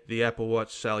get the Apple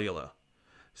Watch cellular.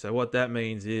 So what that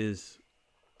means is,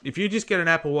 if you just get an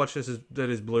Apple Watch that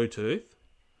is Bluetooth,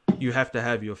 you have to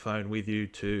have your phone with you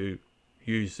to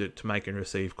use it to make and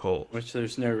receive calls. Which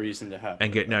there's no reason to have.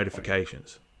 And get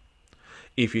notifications.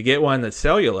 If you get one that's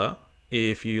cellular,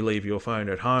 if you leave your phone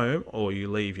at home or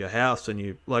you leave your house and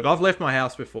you... Like, I've left my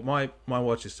house before. My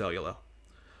watch is cellular.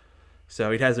 So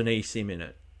it has an eSIM in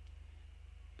it.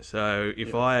 So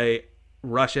if I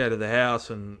rush out of the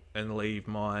house and leave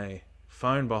my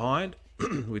phone behind,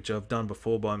 which I've done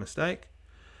before by mistake,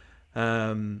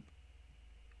 then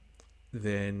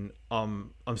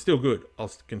I'm still good. I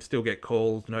can still get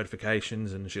calls,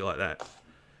 notifications, and shit like that.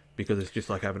 because it's just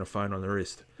like having a phone on the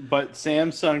wrist. But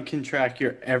Samsung can track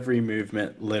your every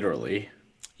movement, literally.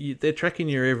 They're tracking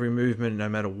your every movement no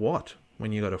matter what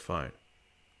when you got a phone.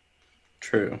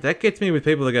 True. That gets me with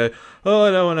people that go, "Oh,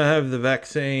 I don't want to have the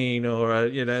vaccine," or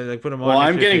they put a Well,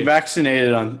 I'm microchip getting in.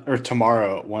 vaccinated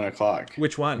tomorrow at 1 o'clock.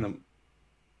 Which one? In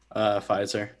the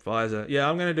Pfizer. Pfizer. Yeah,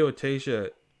 I'm gonna do a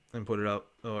T-shirt and put it up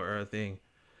or a thing.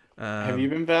 Have you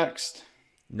been vaxxed?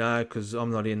 No, because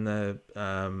I'm not in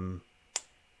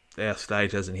our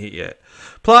stage hasn't hit yet.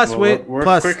 Plus, Well, we're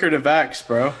plus quicker to vax,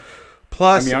 bro.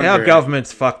 plus I'm our younger.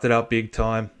 government's fucked it up big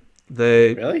time.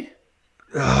 Really?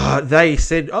 They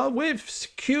said, "Oh, we've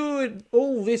secured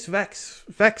all this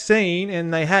vaccine,"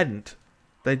 and they hadn't.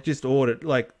 They just ordered,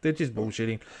 like, they're just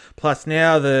bullshitting. Plus,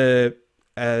 now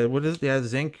what is it, the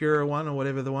Zenka one or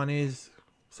whatever the one is,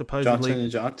 supposedly. Johnson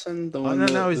 & Johnson? The I one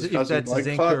don't know that was if causing that's blood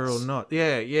Zenka clots? or not.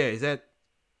 Yeah, is that?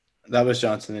 That was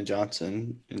Johnson &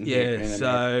 Johnson. Yeah, In so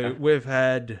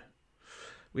America.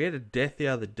 we had a death the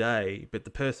other day, but the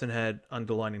person had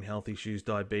underlying health issues,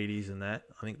 diabetes and that.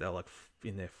 I think they're like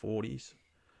in their 40s.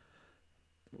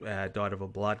 Died of a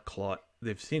blood clot.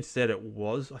 They've since said I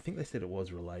think they said it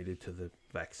was related to the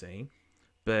vaccine,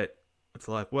 but it's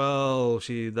like, well,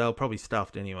 they'll probably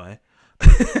stuffed anyway.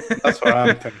 That's what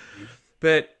I'm thinking.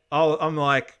 But I'm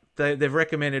like, they've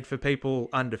recommended for people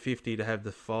under 50 to have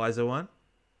the Pfizer one,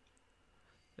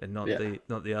 and not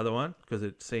the other one, because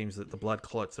it seems that the blood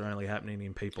clots are only happening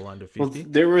in people under 50. Well,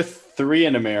 there were 3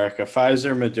 in America: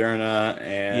 Pfizer, Moderna,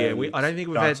 and Yeah, I don't think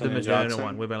we've Johnson had the & Moderna Johnson.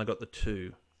 one. We've only got the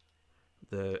 2,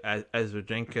 the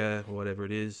AstraZeneca or whatever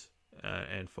it is,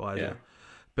 and Pfizer. Yeah.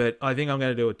 But I think I'm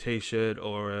going to do a T-shirt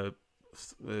or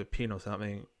a pin or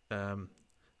something.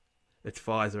 It's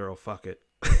Pfizer or fuck it.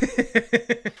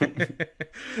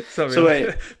 So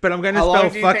wait, but I'm going to how long spell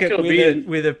do you fuck think it it'll be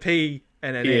with a P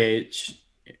and an F. PH.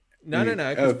 No. Oh,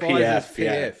 Because Pfizer's PF.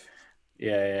 Yeah. PF.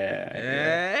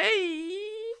 Yeah. Hey.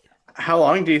 How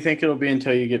long do you think it'll be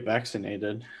until you get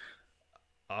vaccinated?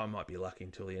 I might be lucky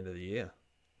until the end of the year.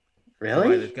 The way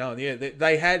Really? they're going, yeah.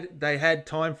 They had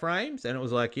time frames, and it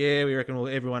was like, yeah, we reckon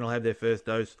everyone will have their first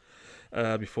dose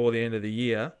before the end of the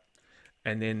year,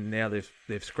 and then now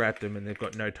they've scrapped them and they've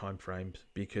got no time frames,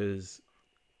 because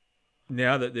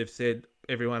now that they've said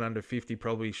everyone under 50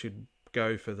 probably should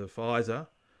go for the Pfizer,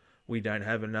 we don't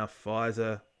have enough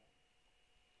Pfizer.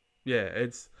 Yeah,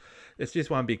 it's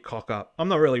just one big cock up. I'm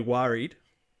not really worried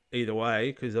either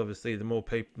way, because obviously the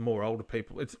more older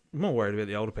people, it's more worried about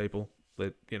the older people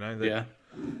that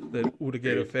that would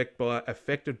get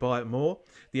affected by it more.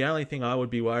 The only thing I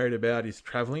would be worried about is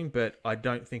traveling, but I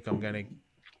don't think I'm going to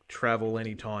travel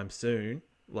anytime soon,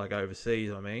 like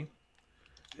overseas. I mean,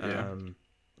 Yeah.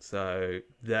 so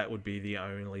that would be the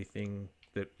only thing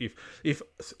that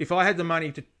if I had the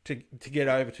money to get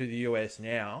over to the US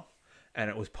now,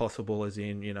 and it was possible, as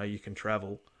in, you can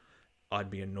travel, I'd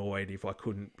be annoyed if I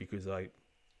couldn't, because I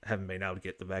haven't been able to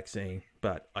get the vaccine,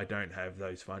 but I don't have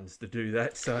those funds to do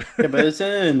that. So Yeah, but isn't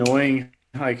it annoying,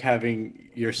 like, having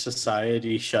your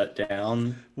society shut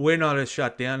down? we're not as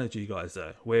shut down as you guys,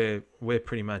 though. We're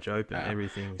pretty much open.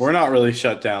 Everything's We're not really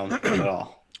shut down at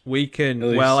all. we can. At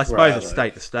least Well, I where I suppose it's live.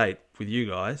 state to state with you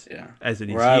guys, Yeah. as it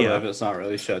is Where I here. live, it's not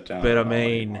really shut down But I at all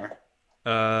mean,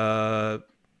 anymore.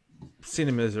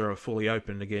 cinemas are fully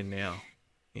open again now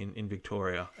in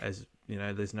Victoria. As you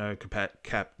know, there's no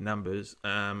cap numbers.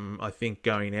 I think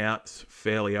going out's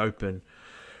fairly open.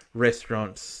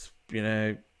 Restaurants, we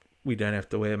don't have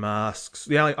to wear masks.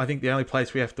 I think the only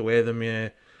place we have to wear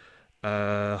them,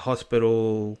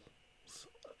 hospitals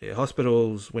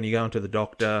when you go into the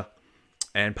doctor,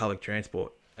 and public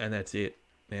transport, and that's it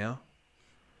now.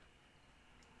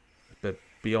 But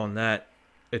beyond that,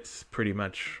 it's pretty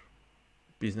much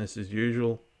business as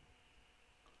usual.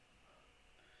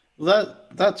 Well,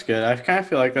 that's good. I kind of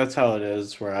feel like that's how it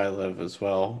is where I live as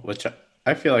well, which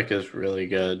I feel like is really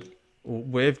good.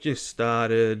 We've just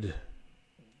started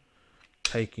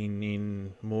taking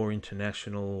in more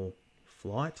international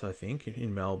flights, I think,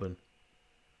 in Melbourne.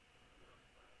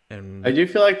 And I do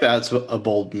feel like that's a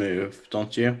bold move,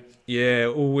 don't you? yeah,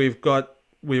 well,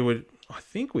 I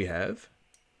think we have,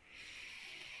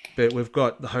 but we've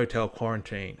got the hotel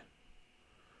quarantine,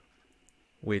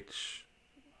 which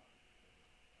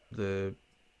I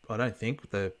don't think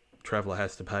the traveller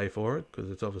has to pay for it,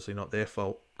 because it's obviously not their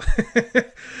fault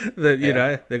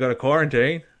that they got a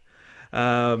quarantine.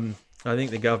 I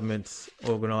think the government's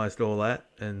organised all that,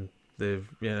 and they've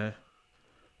I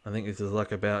think this is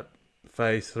like about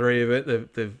phase 3 of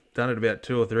it. They've done it about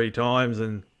 2 or 3 times,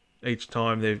 and each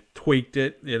time they've tweaked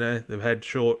it. They've had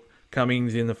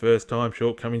shortcomings in the first time,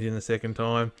 shortcomings in the second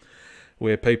time,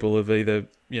 where people have either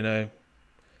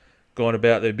gone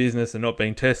about their business and not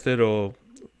been tested, or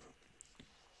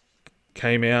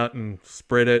came out and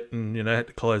spread it, and had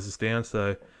to close us down.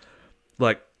 So,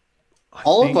 like, I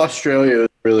All of think Australia was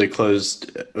really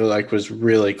closed, like was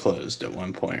really closed at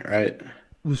one point, right?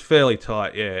 it was fairly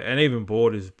tight, yeah, and even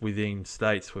borders within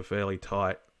states were fairly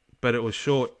tight. But it was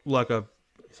short, like a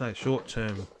say,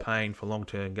 short-term pain for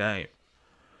long-term gain.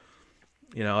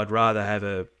 I'd rather have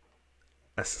a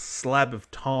slab of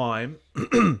time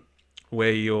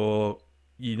where you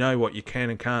know what you can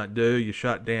and can't do, you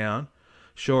shut down.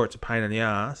 Sure, it's a pain in the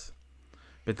ass,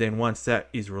 but then once that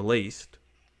is released,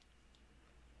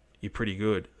 you're pretty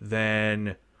good.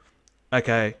 Then,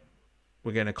 okay,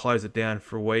 we're going to close it down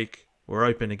for a week. We're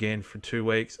open again for 2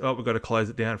 weeks. Oh, we've got to close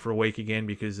it down for a week again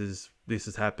because this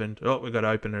has happened. Oh, we've got to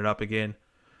open it up again,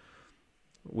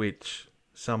 which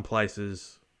some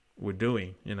places were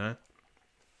doing.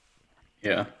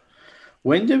 Yeah.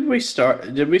 When did we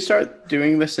start? Did we start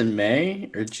doing this in May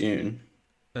or June?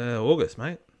 August,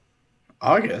 mate.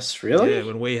 August, Yeah, really?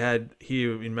 when we had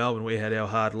here in Melbourne, we had our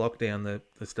hard lockdown,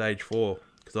 the stage 4,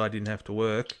 because I didn't have to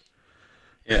work.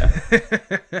 Yeah.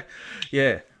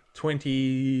 Yeah,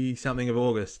 20 something of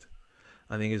August,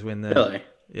 I think, is when the Really?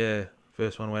 yeah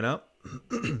first one went up.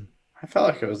 I felt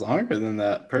like it was longer than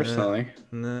that, Nah, personally.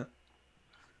 nah.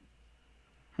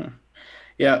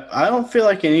 Yeah, I don't feel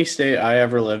like any state I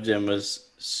ever lived in was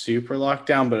super locked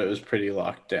down, but it was pretty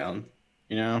locked down.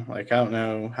 Like I don't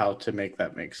know how to make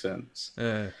that make sense.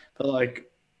 Uh, But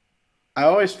like I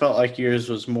always felt like yours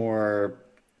was more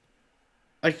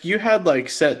like you had like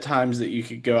set times that you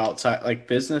could go outside. Like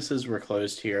businesses were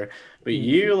closed here, but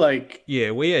you like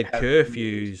yeah, we had had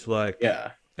curfews, like,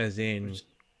 yeah, as in, which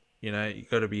you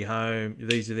got to be home.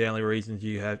 These are the only reasons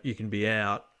you can be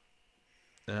out.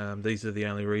 These are the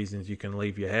only reasons you can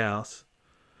leave your house.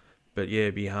 But yeah,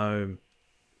 be home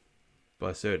by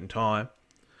a certain time.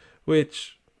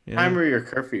 Which, time were your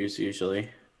curfews usually.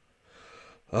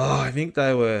 I think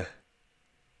they were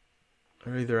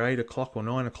either 8 o'clock or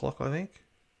 9 o'clock. I think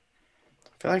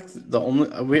I feel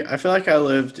like I feel like I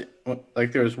lived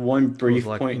like there was one it was brief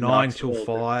like point in 9 till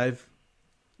Knoxville. 5.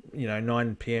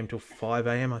 9 p.m. till 5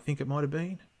 a.m. I think it might have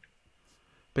been.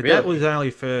 But that was Really? only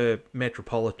for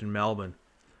metropolitan Melbourne.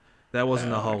 That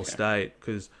wasn't the Oh, whole okay. state,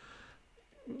 because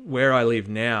where I live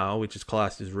now, which is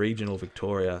classed as regional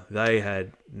Victoria, they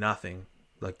had nothing.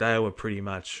 Like, they were pretty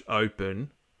much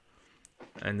open.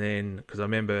 And then, because I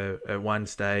remember at one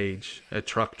stage, a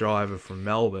truck driver from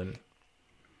Melbourne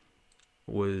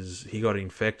he got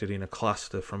infected in a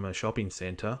cluster from a shopping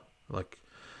centre. Like,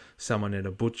 someone at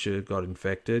a butcher got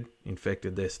infected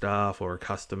their staff or a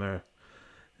customer,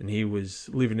 and he was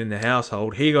living in the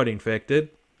household. He got infected.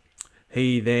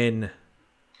 He then,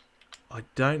 I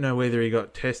don't know whether he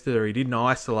got tested or he didn't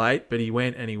isolate, but he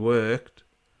went and he worked.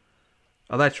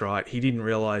 Oh, that's right. He didn't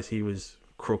realise he was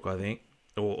crook, I think,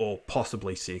 or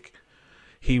possibly sick.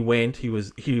 He went. He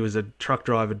was a truck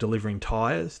driver delivering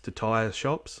tyres to tyre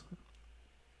shops.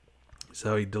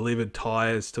 So he delivered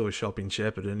tyres to a shop in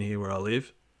Shepparton, here where I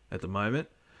live at the moment,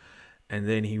 and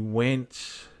then he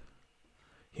went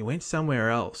somewhere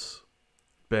else,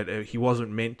 but he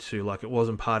wasn't meant to. Like, it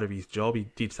wasn't part of his job. He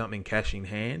did something cash in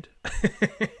hand,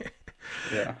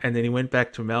 Yeah. and then he went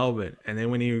back to Melbourne. And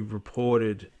then when he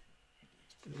reported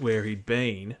where he'd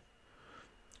been,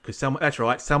 because that's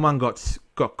right, someone got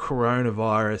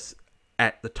coronavirus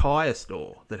at the tyre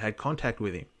store that had contact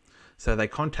with him. So they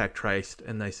contact traced,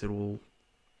 and they said, well,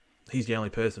 he's the only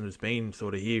person who's been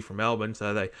sort of here from Melbourne.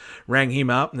 So they rang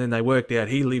him up, and then they worked out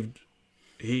he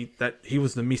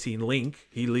was the missing link.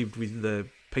 He lived with the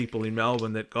people in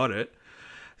Melbourne that got it.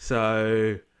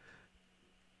 So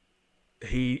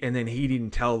he didn't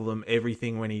tell them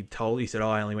everything when he said,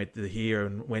 I only went to here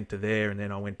and went to there, and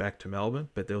then I went back to Melbourne,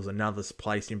 but there was another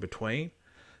place in between.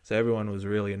 So everyone was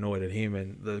really annoyed at him,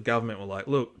 and the government were like,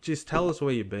 look, just tell us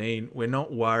where you've been. We're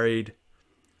not worried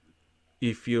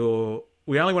we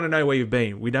only want to know where you've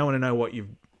been. We don't want to know what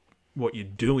you're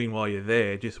doing while you're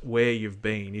there, just where you've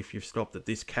been. If you've stopped at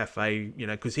this cafe,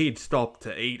 because he'd stopped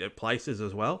to eat at places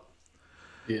as well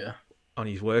Yeah. on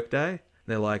his work day.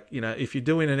 They're like, if you're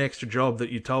doing an extra job that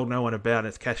you told no one about,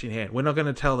 it's cash in hand. We're not going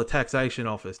to tell the taxation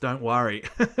office. Don't worry.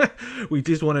 We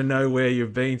just want to know where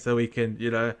you've been so we can,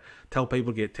 tell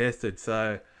people to get tested.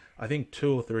 So I think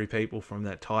 2 or 3 people from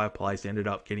that tyre place ended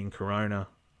up getting corona,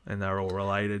 and they're all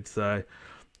related. So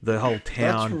the whole That's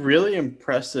town. really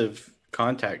impressive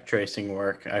contact tracing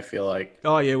work, I feel like.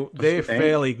 Oh yeah, Don't they're you think?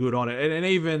 fairly good on it, and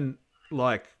even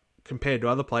like compared to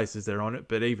other places, they're on it.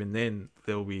 But even then,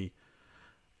 there'll be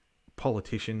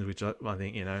politicians, which I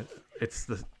think it's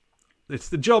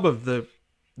the job of the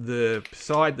the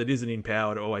side that isn't in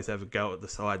power to always have a go at the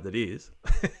side that is.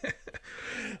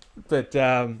 But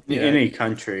In any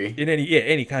country. in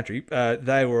any country,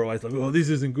 they were always like, "Oh, this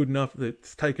isn't good enough.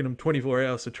 It's taken them 24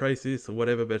 hours to trace this or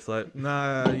whatever." But it's like,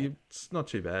 nah, it's not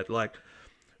too bad. Like,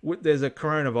 there's a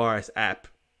coronavirus app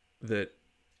that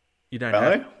you don't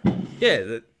have. Yeah,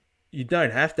 that you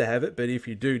don't have to have it, but if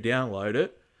you do download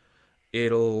it,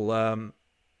 it'll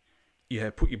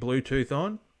put your Bluetooth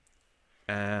on.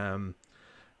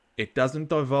 It doesn't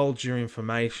divulge your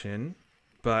information,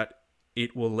 but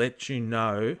it will let you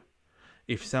know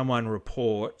if someone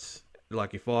reports,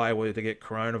 like if I were to get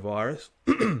coronavirus,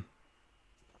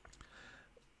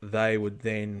 they would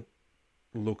then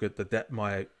look at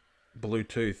my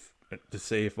Bluetooth to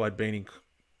see if I'd been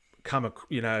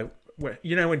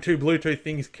when two Bluetooth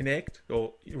things connect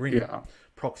or you're in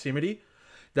proximity,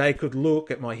 they could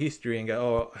look at my history and go,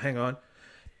 oh, hang on,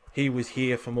 he was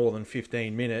here for more than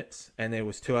 15 minutes and there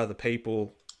was two other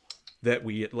people that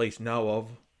we at least know of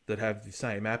that have the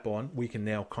same app on. We can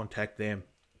now contact them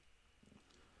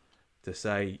to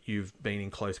say you've been in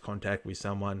close contact with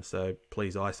someone, so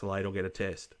please isolate or get a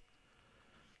test.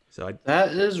 So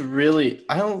that is really,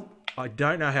 I don't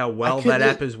know how well that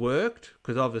app has worked,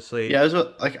 because obviously... Yeah,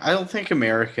 I don't think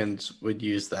Americans would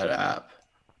use that app.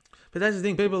 But that's the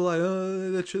thing, people are like,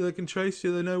 oh, they can trace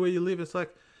you, they know where you live. It's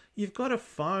like, you've got a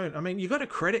phone. I mean, you've got a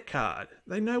credit card.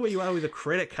 They know where you are with a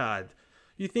credit card.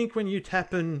 You think when you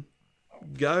tap and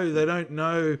go, they don't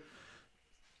know,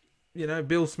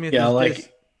 Bill Smith has just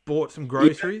bought some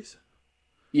groceries?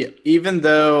 Yeah, even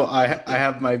though I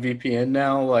have my VPN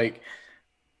now, like,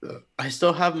 I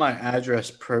still have my address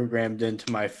programmed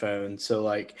into my phone. So,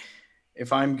 like,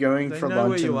 if I'm going for lunch, they know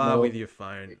where you are with your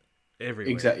phone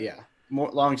everywhere. Exactly. Yeah.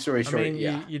 Long story short,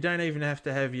 you don't even have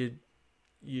to have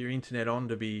your internet on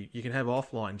to be. You can have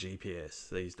offline GPS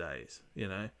these days.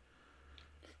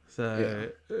 So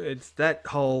it's that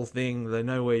whole thing. They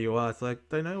know where you are. It's like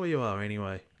they know where you are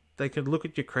anyway. They can look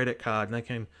at your credit card and they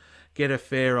can get a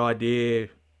fair idea.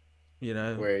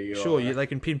 Where you are. Sure, they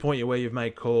can pinpoint you where you've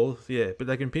made calls, but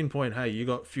they can pinpoint, hey, you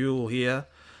got fuel here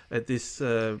at this,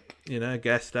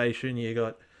 gas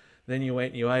station. Then you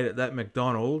went and you ate at that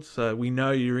McDonald's, so we know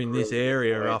you're in this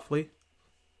area roughly.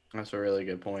 That's a really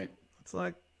good point. It's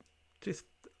like, just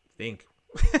think.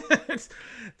 It's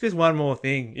just one more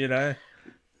thing,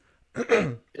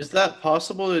 Is that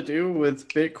possible to do with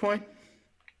Bitcoin?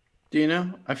 Do you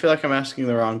know? I feel like I'm asking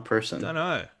the wrong person. I don't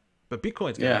know. But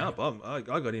Bitcoin's going up. I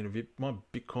got into my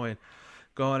Bitcoin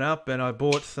going up, and I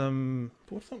bought something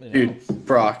else.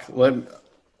 Brock,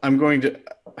 I'm going to...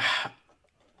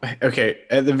 Okay,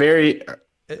 at the very...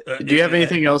 Do you have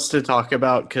anything else to talk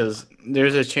about? Because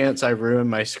there's a chance I ruined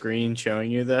my screen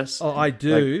showing you this. Oh, I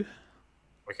do.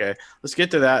 Okay, let's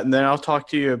get to that, and then I'll talk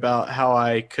to you about how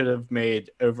I could have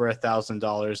made over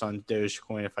 $1,000 on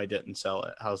Dogecoin if I didn't sell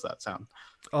it. How's that sound?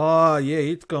 Oh, yeah,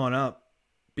 it's gone up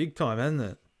big time, hasn't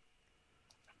it?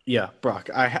 Yeah, Brock.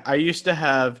 I used to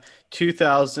have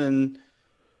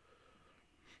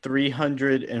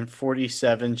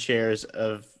 2,347 shares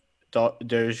of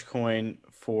Dogecoin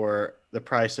for the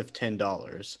price of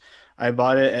 $10. I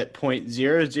bought it at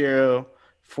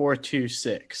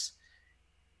 0.00426.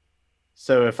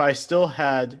 So if I still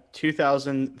had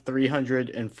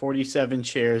 2,347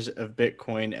 shares of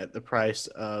Bitcoin at the price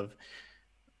of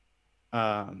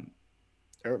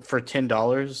for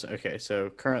 $10, okay,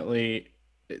 so currently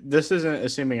this isn't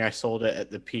assuming I sold it at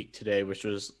the peak today, which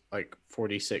was like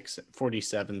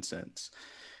 47 cents.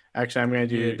 Actually, I'm going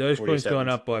to do Dogecoin's gone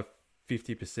up by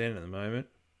 50% at the moment.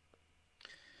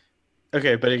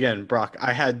 Okay, but again, Brock,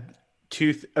 I had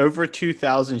over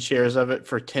 2,000 shares of it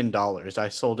for $10. I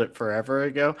sold it forever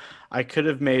ago. I could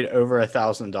have made over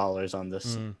 $1,000 on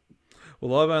this.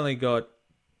 Well, I've only got,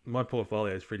 my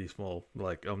portfolio is pretty small.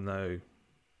 Like I'm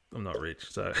not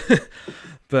rich, so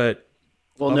but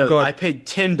I paid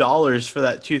 $10 for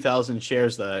that 2,000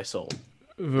 shares that I sold.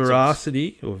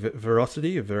 Veracity.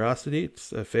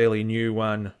 It's a fairly new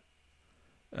one.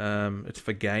 It's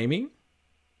for gaming.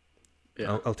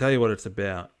 Yeah. I'll tell you what it's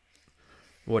about.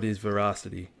 What is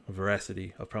Veracity?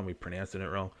 I'm probably pronouncing it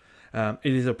wrong.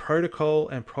 It is a protocol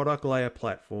and product layer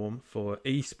platform for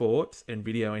esports and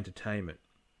video entertainment.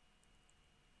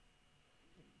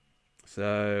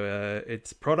 So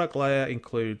its product layer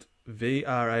includes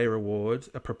VRA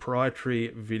rewards, a proprietary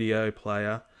video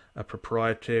player, a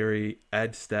proprietary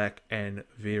ad stack, and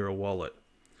Vera wallet.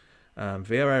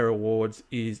 VRA rewards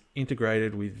is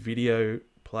integrated with video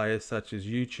players such as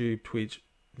YouTube, Twitch,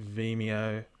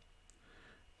 Vimeo,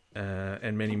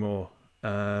 and many more.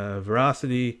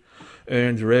 Veracity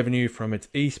earns revenue from its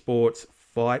esports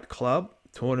Fight Club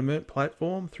tournament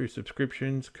platform through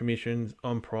subscriptions, commissions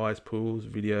on prize pools,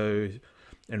 videos,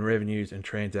 and revenues and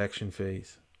transaction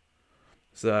fees.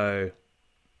 So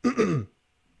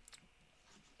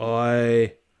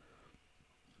I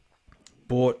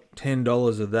bought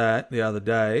 $10 of that the other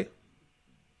day,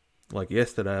 like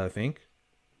yesterday, I think.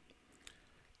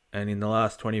 And in the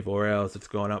last 24 hours, it's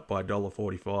gone up by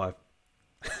 $1.45.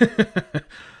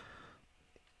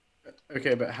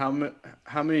 Okay, but how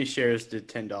many shares did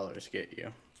 $10 get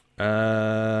you?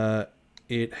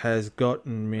 It has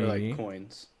gotten Or like me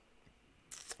coins?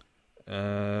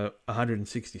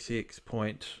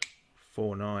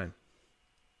 166.49.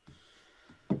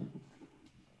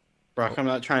 Brock, I'm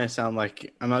not trying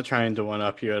to one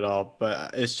up you at all,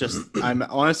 but it's just I'm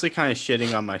honestly kind of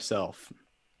shitting on myself.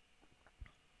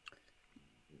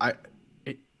 I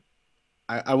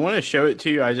I want to show it to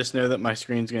you. I just know that my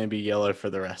screen's going to be yellow for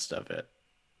the rest of it.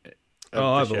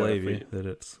 Oh, I believe you that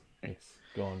it's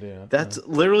gone down. That's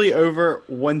literally over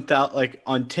 1,000. Like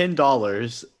on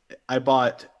 $10, I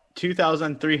bought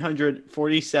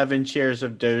 2,347 shares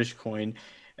of Dogecoin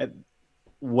at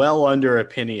well under a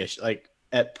penny-ish, like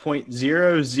at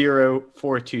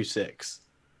 0.00426.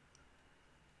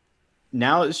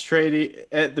 Now it's trading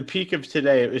at the peak of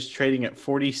today. It was trading at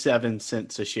 47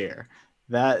 cents a share.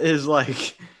 That is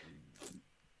like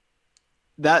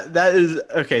that is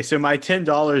okay. So my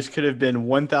 $10 could have been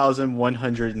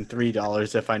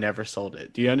 $1,103 if I never sold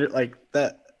it. Do you like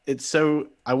that? It's so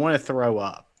I want to throw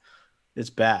up. It's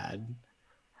bad.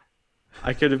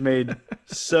 I could have made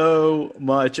so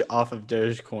much off of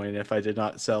Dogecoin if I did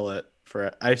not sell it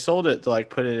for. I sold it to like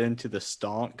put it into the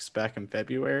stonks back in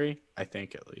February. I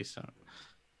think at least.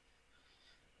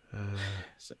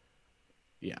 So,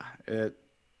 yeah,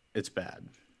 it's bad.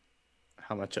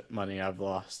 How much money I've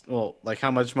lost. Well, like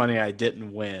how much money I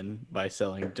didn't win by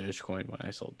selling Dogecoin when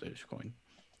I sold Dogecoin.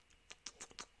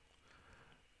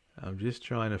 I'm just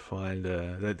trying to find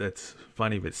that's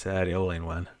funny but sad all in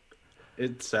one.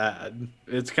 It's sad.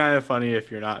 It's kind of funny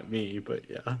if you're not me, but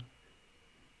yeah.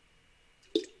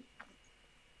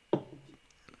 Okay,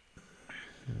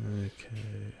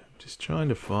 I'm just trying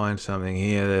to find something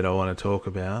here that I want to talk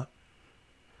about.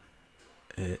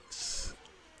 It's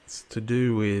to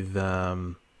do with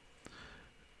a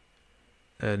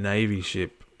Navy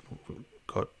ship.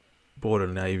 Bought a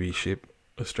Navy ship,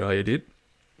 Australia did,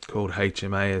 called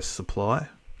HMAS Supply.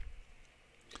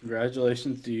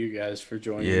 Congratulations to you guys for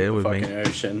joining the fucking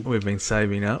ocean. We've been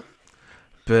saving up.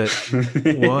 But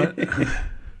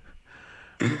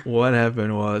what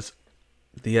happened was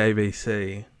the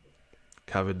ABC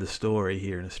covered the story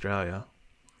here in Australia,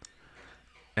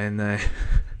 and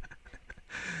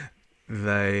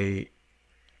they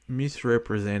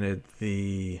misrepresented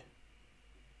the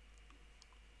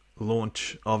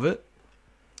launch of it.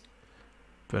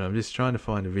 But I'm just trying to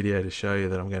find a video to show you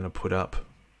that I'm going to put up.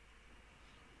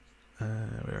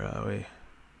 Where are we?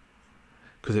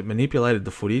 Because it manipulated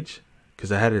the footage. Because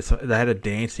they had a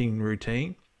dancing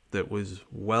routine that was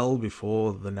well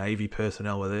before the Navy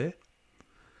personnel were there.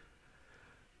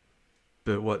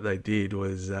 But what they did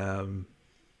was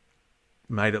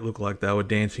made it look like they were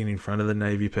dancing in front of the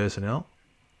Navy personnel.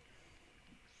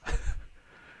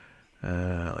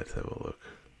 Let's have a look.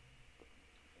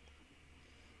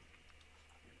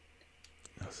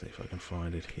 I'll see if I can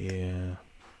find it here.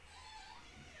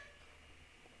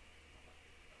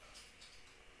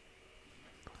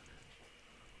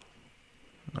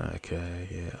 Okay,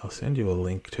 yeah, I'll send you a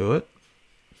link to it.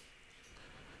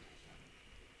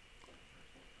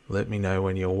 Let me know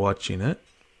when you're watching it,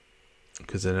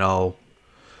 because then I'll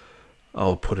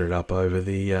put it up over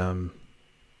the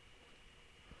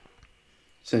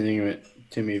Sending it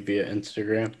to me via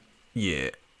Instagram.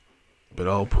 Yeah, but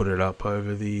I'll put it up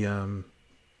over the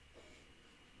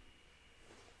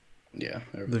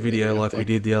the video like we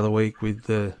did the other week with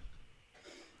the.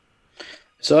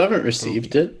 So I haven't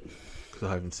received it. I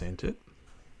haven't sent it.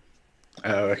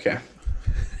 Oh, okay.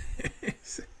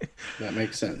 That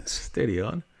makes sense. Steady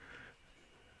on.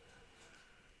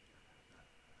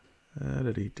 Here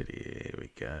we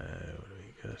go. What do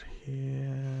we got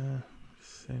here?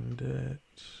 Send it.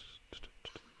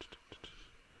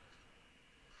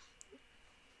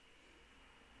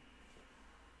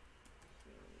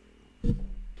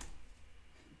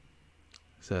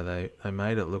 So they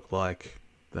made it look like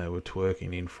they were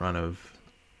twerking in front of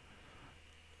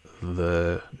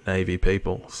the Navy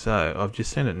people. So I've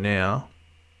just sent it now.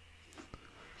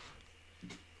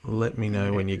 Let me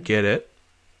know when you get it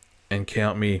and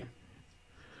tell me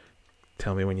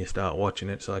when you start watching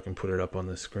it so I can put it up on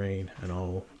the screen, and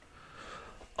I'll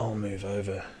move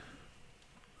over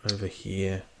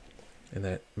here, and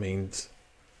that means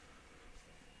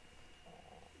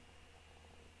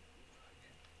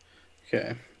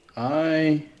Okay.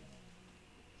 I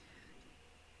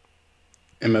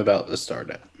am about to start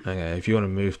it. Okay, if you want to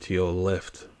move to your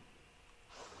left,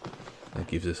 that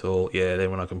gives us all. Yeah, then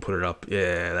when I can put it up,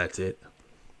 yeah, that's it.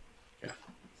 Yeah.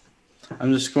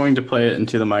 I'm just going to play it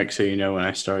into the mic so you know when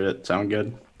I start it. Sound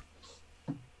good?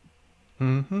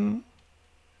 Mm-hmm.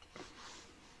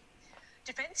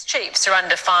 Defence chiefs are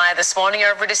under fire this morning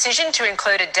over a decision to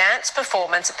include a dance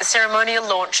performance at the ceremonial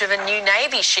launch of a new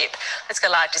Navy ship. Let's go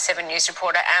live to 7 News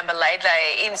reporter Amber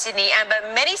Laidley in Sydney. Amber,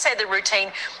 many say the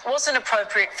routine wasn't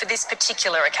appropriate for this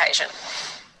particular occasion.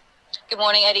 Good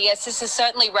morning, Eddie. Yes, this has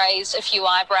certainly raised a few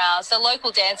eyebrows. The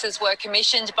local dancers were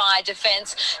commissioned by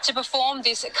Defence to perform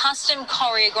this custom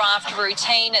choreographed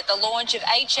routine at the launch of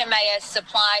HMAS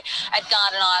Supply at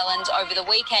Garden Island over the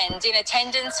weekend. In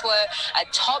attendance were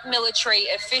top military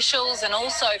officials and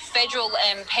also federal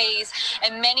MPs,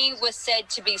 and many were said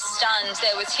to be stunned.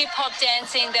 There was hip-hop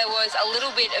dancing, there was a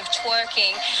little bit of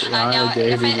twerking. Now,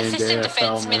 Assistant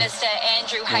Defence Minister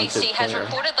Andrew Hastie has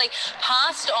reportedly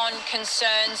passed on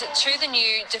concerns to the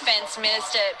new Defence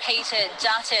Minister, Peter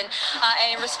Dutton,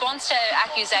 in response to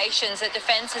accusations that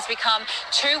Defence has become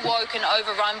too woke and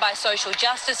overrun by social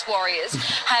justice warriors,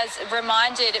 has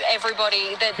reminded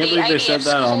everybody that the ADF's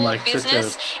core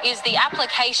business is the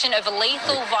application of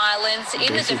lethal violence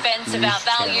in the defence of our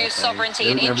values,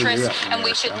 sovereignty and interests, and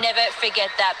we should never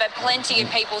forget that. But plenty of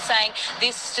people saying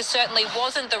this certainly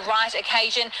wasn't the right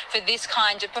occasion for this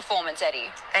kind of performance,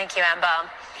 Eddie. Thank you, Amber.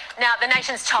 Now, the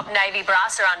nation's top Navy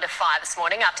brass are under fire this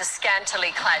morning after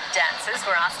scantily clad dancers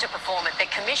were asked to perform at the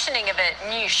commissioning of a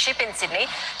new ship in Sydney.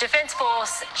 Defence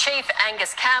Force Chief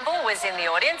Angus Campbell was in the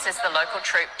audience as the local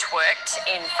troop twerked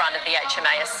in front of the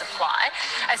HMAS Supply.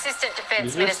 Assistant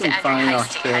Defence Minister Andrew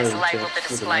Hastie has labelled the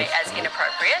display as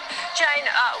inappropriate. Jane,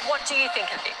 what do you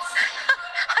think of this?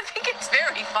 I think it's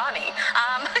very funny.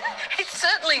 It's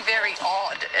certainly very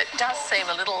odd. It does seem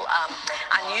a little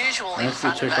unusual in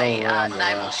front of a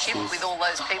naval ship with all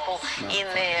those people in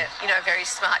their, very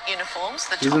smart uniforms.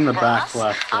 He's in the back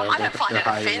left. I don't find it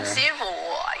offensive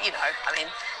or,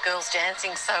 girls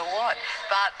dancing, so what?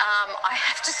 But I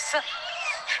have to say,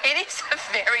 it is a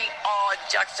very odd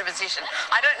juxtaposition.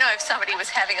 I don't know if somebody was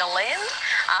having a lend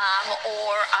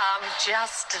or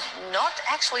just not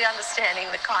actually understanding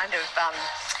the kind of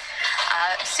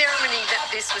ceremony that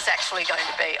this was actually going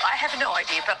to be. I have no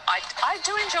idea, but I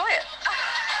do enjoy it.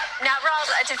 Now, Rob,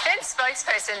 a Defence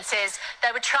spokesperson says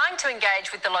they were trying to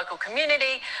engage with the local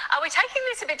community. Are we taking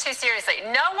this a bit too seriously?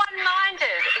 No one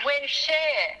minded when Cher...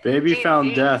 Baby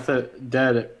found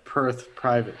dead at Perth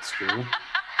private school.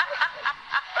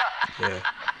 Yeah,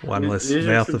 one less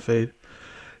mouth to feed.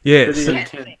 Yeah.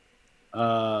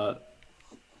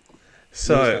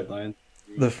 So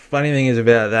the funny thing is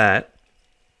about that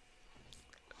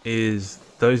is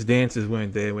those dancers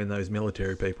weren't there when those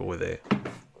military people were there.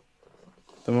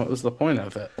 Then what was the point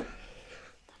of it?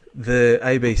 The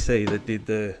ABC that did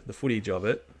the footage of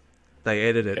it, they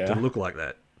edited it to look like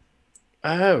that.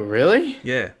 Oh, really?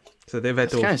 Yeah. So they've had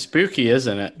That's kind of spooky,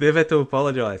 isn't it? They've had to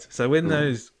apologise. So when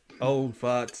those old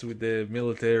farts with their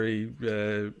military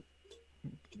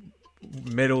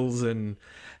medals and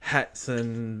hats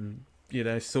and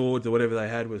swords or whatever they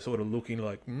had were sort of looking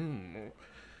like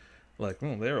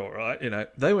they're all right,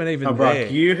 they weren't even there.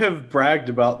 Brock, you have bragged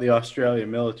about the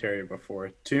Australian military before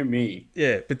to me.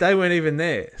 Yeah, but they weren't even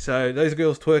there. So those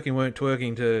girls twerking weren't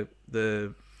twerking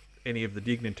to any of the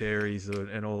dignitaries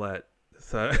and all that.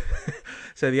 So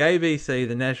so the ABC,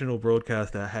 the national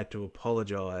broadcaster, had to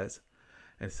apologise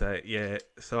and say, yeah,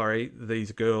 sorry,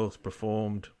 these girls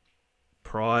performed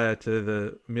prior to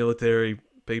the military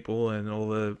people and all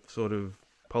the sort of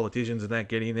politicians and that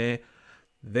getting there.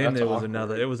 Then there was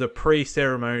awkward. It was a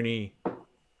pre-ceremony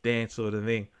dance sort of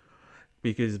thing,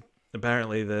 because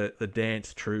apparently the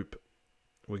dance troupe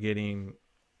were getting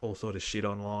all sort of shit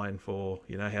online for,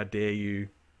 how dare you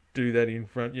do that in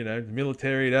front,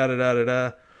 military,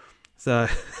 da-da-da-da-da. So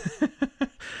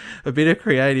a bit of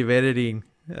creative editing.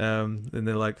 And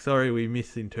they're like, sorry, we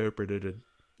misinterpret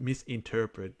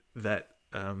that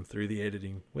through the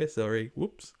editing. We're sorry.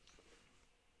 Whoops.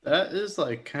 That is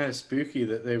kind of spooky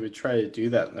that they would try to do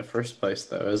that in the first place,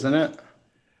 though, isn't it?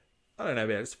 I don't know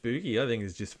about spooky. I think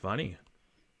it's just funny.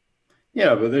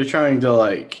 Yeah, but they're trying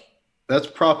to that's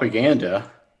propaganda.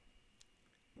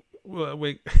 Well,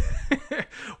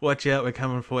 watch out, we're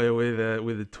coming for you with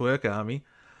a twerk army.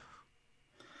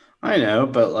 I know,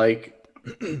 but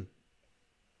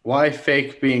why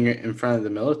fake being in front of the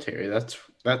military?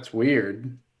 That's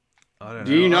weird. I don't know.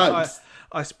 Do you not?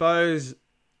 I suppose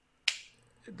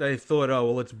they thought, oh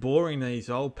well, it's boring. These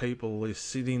old people are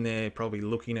sitting there, probably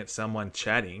looking at someone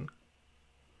chatting.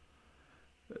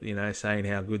 saying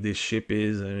how good this ship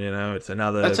is, and it's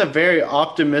another. That's a very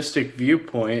optimistic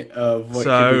viewpoint of what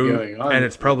could be going on. And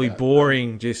it's probably with that.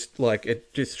 boring, just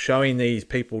showing these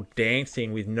people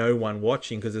dancing with no one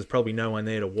watching, because there's probably no one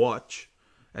there to watch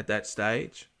at that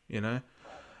stage.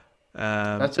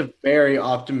 That's a very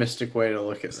optimistic way to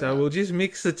look at that. So we'll just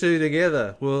mix the two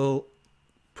together. We'll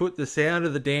put the sound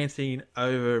of the dancing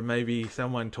over maybe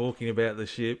someone talking about the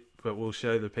ship, but we'll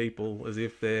show the people as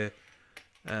if they're,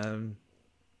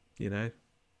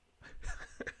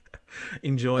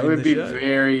 enjoying That would the be show.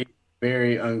 very,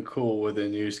 very uncool with a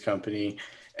news company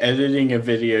editing a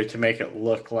video to make it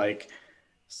look like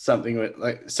something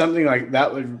like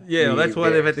that would. Yeah, that's why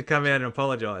they've had to come out and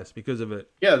apologize because of it.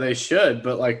 Yeah, they should,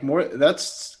 but that's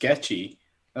sketchy.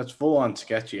 That's full on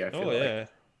sketchy. I feel like.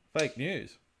 Fake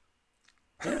news.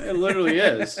 Yeah, it literally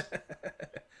is.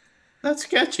 That's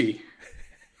sketchy.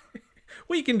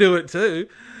 We can do it too.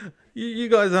 You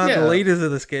guys aren't the leaders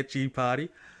of the sketchy party.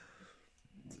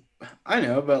 I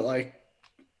know, but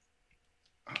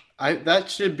that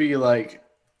should be I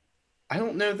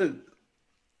don't know that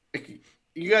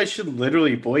you guys should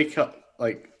literally boycott,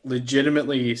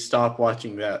 legitimately stop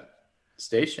watching that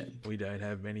station. We don't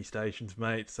have many stations,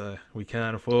 mate, so we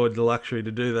can't afford the luxury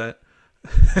to do that.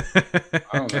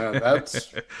 I don't know.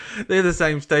 They're the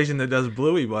same station that does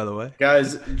Bluey, by the way.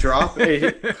 Guys, drop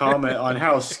a comment on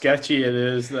how sketchy it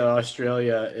is that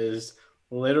Australia is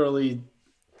literally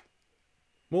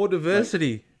more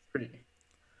diversity.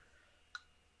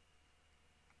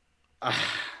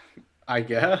 I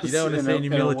guess. You don't want to see any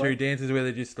military dances where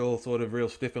they're just all sort of real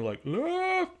stiff and left,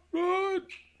 right.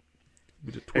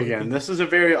 Again, this is a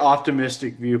very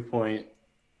optimistic viewpoint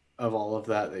of all of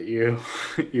that you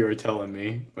were telling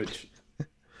me, which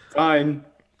fine,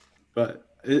 but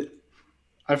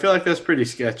I feel like that's pretty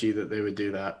sketchy that they would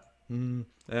do that.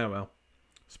 Yeah, well.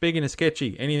 Speaking of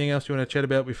sketchy, anything else you want to chat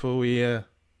about before we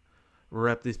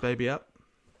wrap this baby up?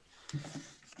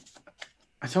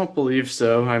 I don't believe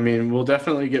so. I mean, we'll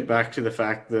definitely get back to the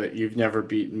fact that you've never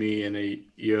beaten me in a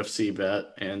UFC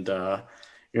bet, and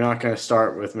you're not going to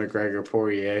start with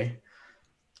McGregor-Poirier.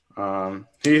 Who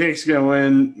do you think is going to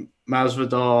win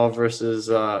Masvidal versus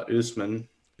Usman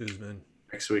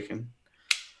next weekend?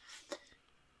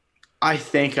 I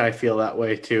think I feel that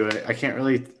way too. I can't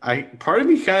really. Part of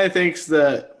me kind of thinks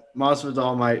that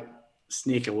Masvidal might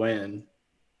sneak a win,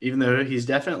 even though he's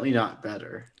definitely not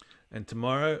better. And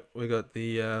tomorrow we got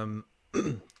the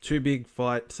two big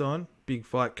fights on. Big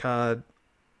fight card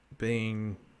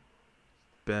being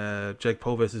Jake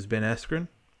Paul versus Ben Askren.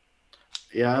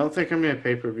 Yeah, I don't think I'm going to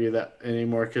pay-per-view that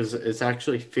anymore because it's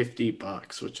actually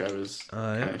 $50, which I was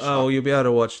kind of shocked. Well, you'll be able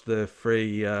to watch the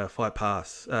free Fight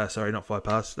Pass. Sorry, not Fight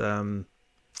Pass.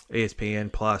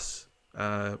 ESPN Plus.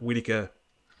 Robert Whittaker.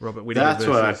 That's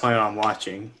what I plan on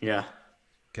watching. Yeah.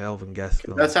 Kelvin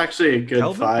Gastelum. That's actually a good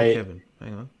Kelvin fight. Or Kevin?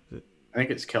 Hang on. I think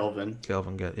it's Kelvin.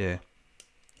 Yeah.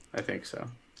 I think so.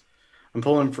 I'm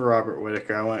pulling for Robert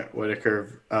Whittaker. I want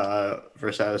Whittaker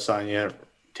versus Adesanya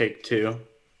take 2.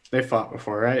 They fought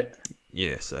before, right?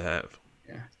 Yes, I have.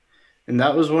 Yeah. And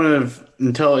that was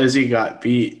until Izzy got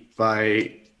beat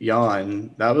by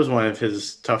Jan, that was one of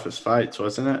his toughest fights,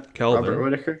 wasn't it? Kelvin. Robert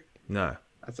Whittaker? No.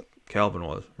 Kelvin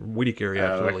was. Whittaker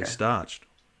absolutely starched.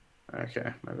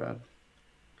 Okay, my bad.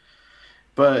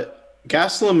 But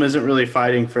Gastelum isn't really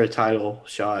fighting for a title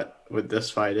shot with this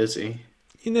fight, is he?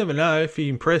 You never know if he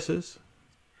impresses.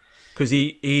 Because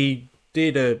he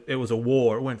did it was a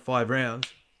war. It went 5 rounds.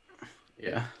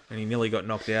 Yeah. And he nearly got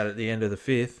knocked out at the end of the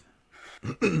 5th.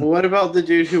 Well, what about the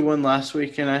dude who won last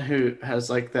weekend who has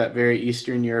that very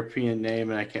Eastern European name,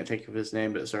 and I can't think of his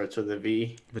name, but it starts with a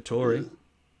V? Vittori.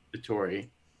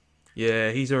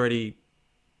 Yeah, he's already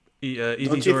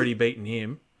beaten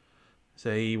him.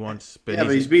 So he wants...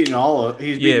 But he's beaten all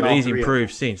he's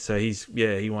improved since. So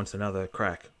he wants another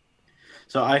crack.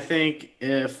 So I think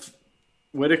if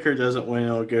Whittaker doesn't win,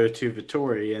 it'll go to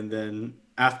Vittori, and then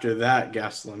after that,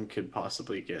 Gastelum could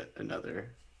possibly get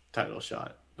another title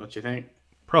shot. Don't you think?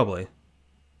 Probably.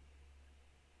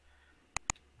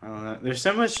 I don't know. There's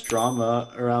so much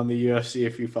drama around the UFC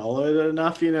if you follow it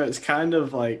enough. It's kind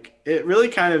of it really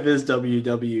kind of is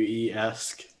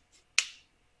WWE-esque.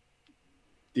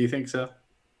 Do you think so?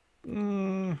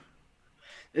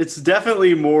 It's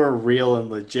definitely more real and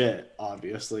legit,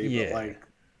 obviously. Yeah.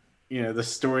 But the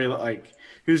story,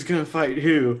 who's gonna fight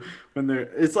who when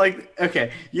it's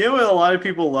okay. What a lot of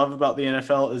people love about the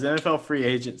NFL is NFL free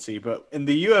agency, but in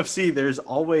the UFC, there's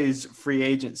always free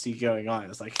agency going on.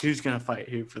 It's who's gonna fight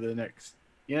who for the next.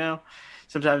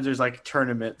 Sometimes there's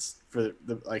tournaments for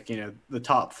the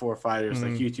top 4 fighters,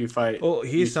 you two fight. Well,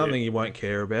 here's something you won't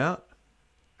care about.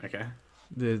 Okay.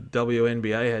 The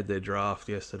WNBA had their draft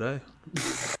yesterday.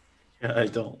 Yeah, I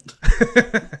don't.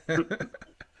 I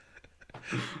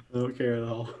don't care at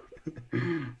all.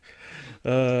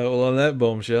 Well, on that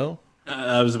bombshell.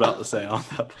 I was about to say on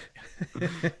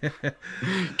that.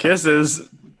 Kisses.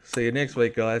 See you next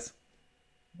week, guys.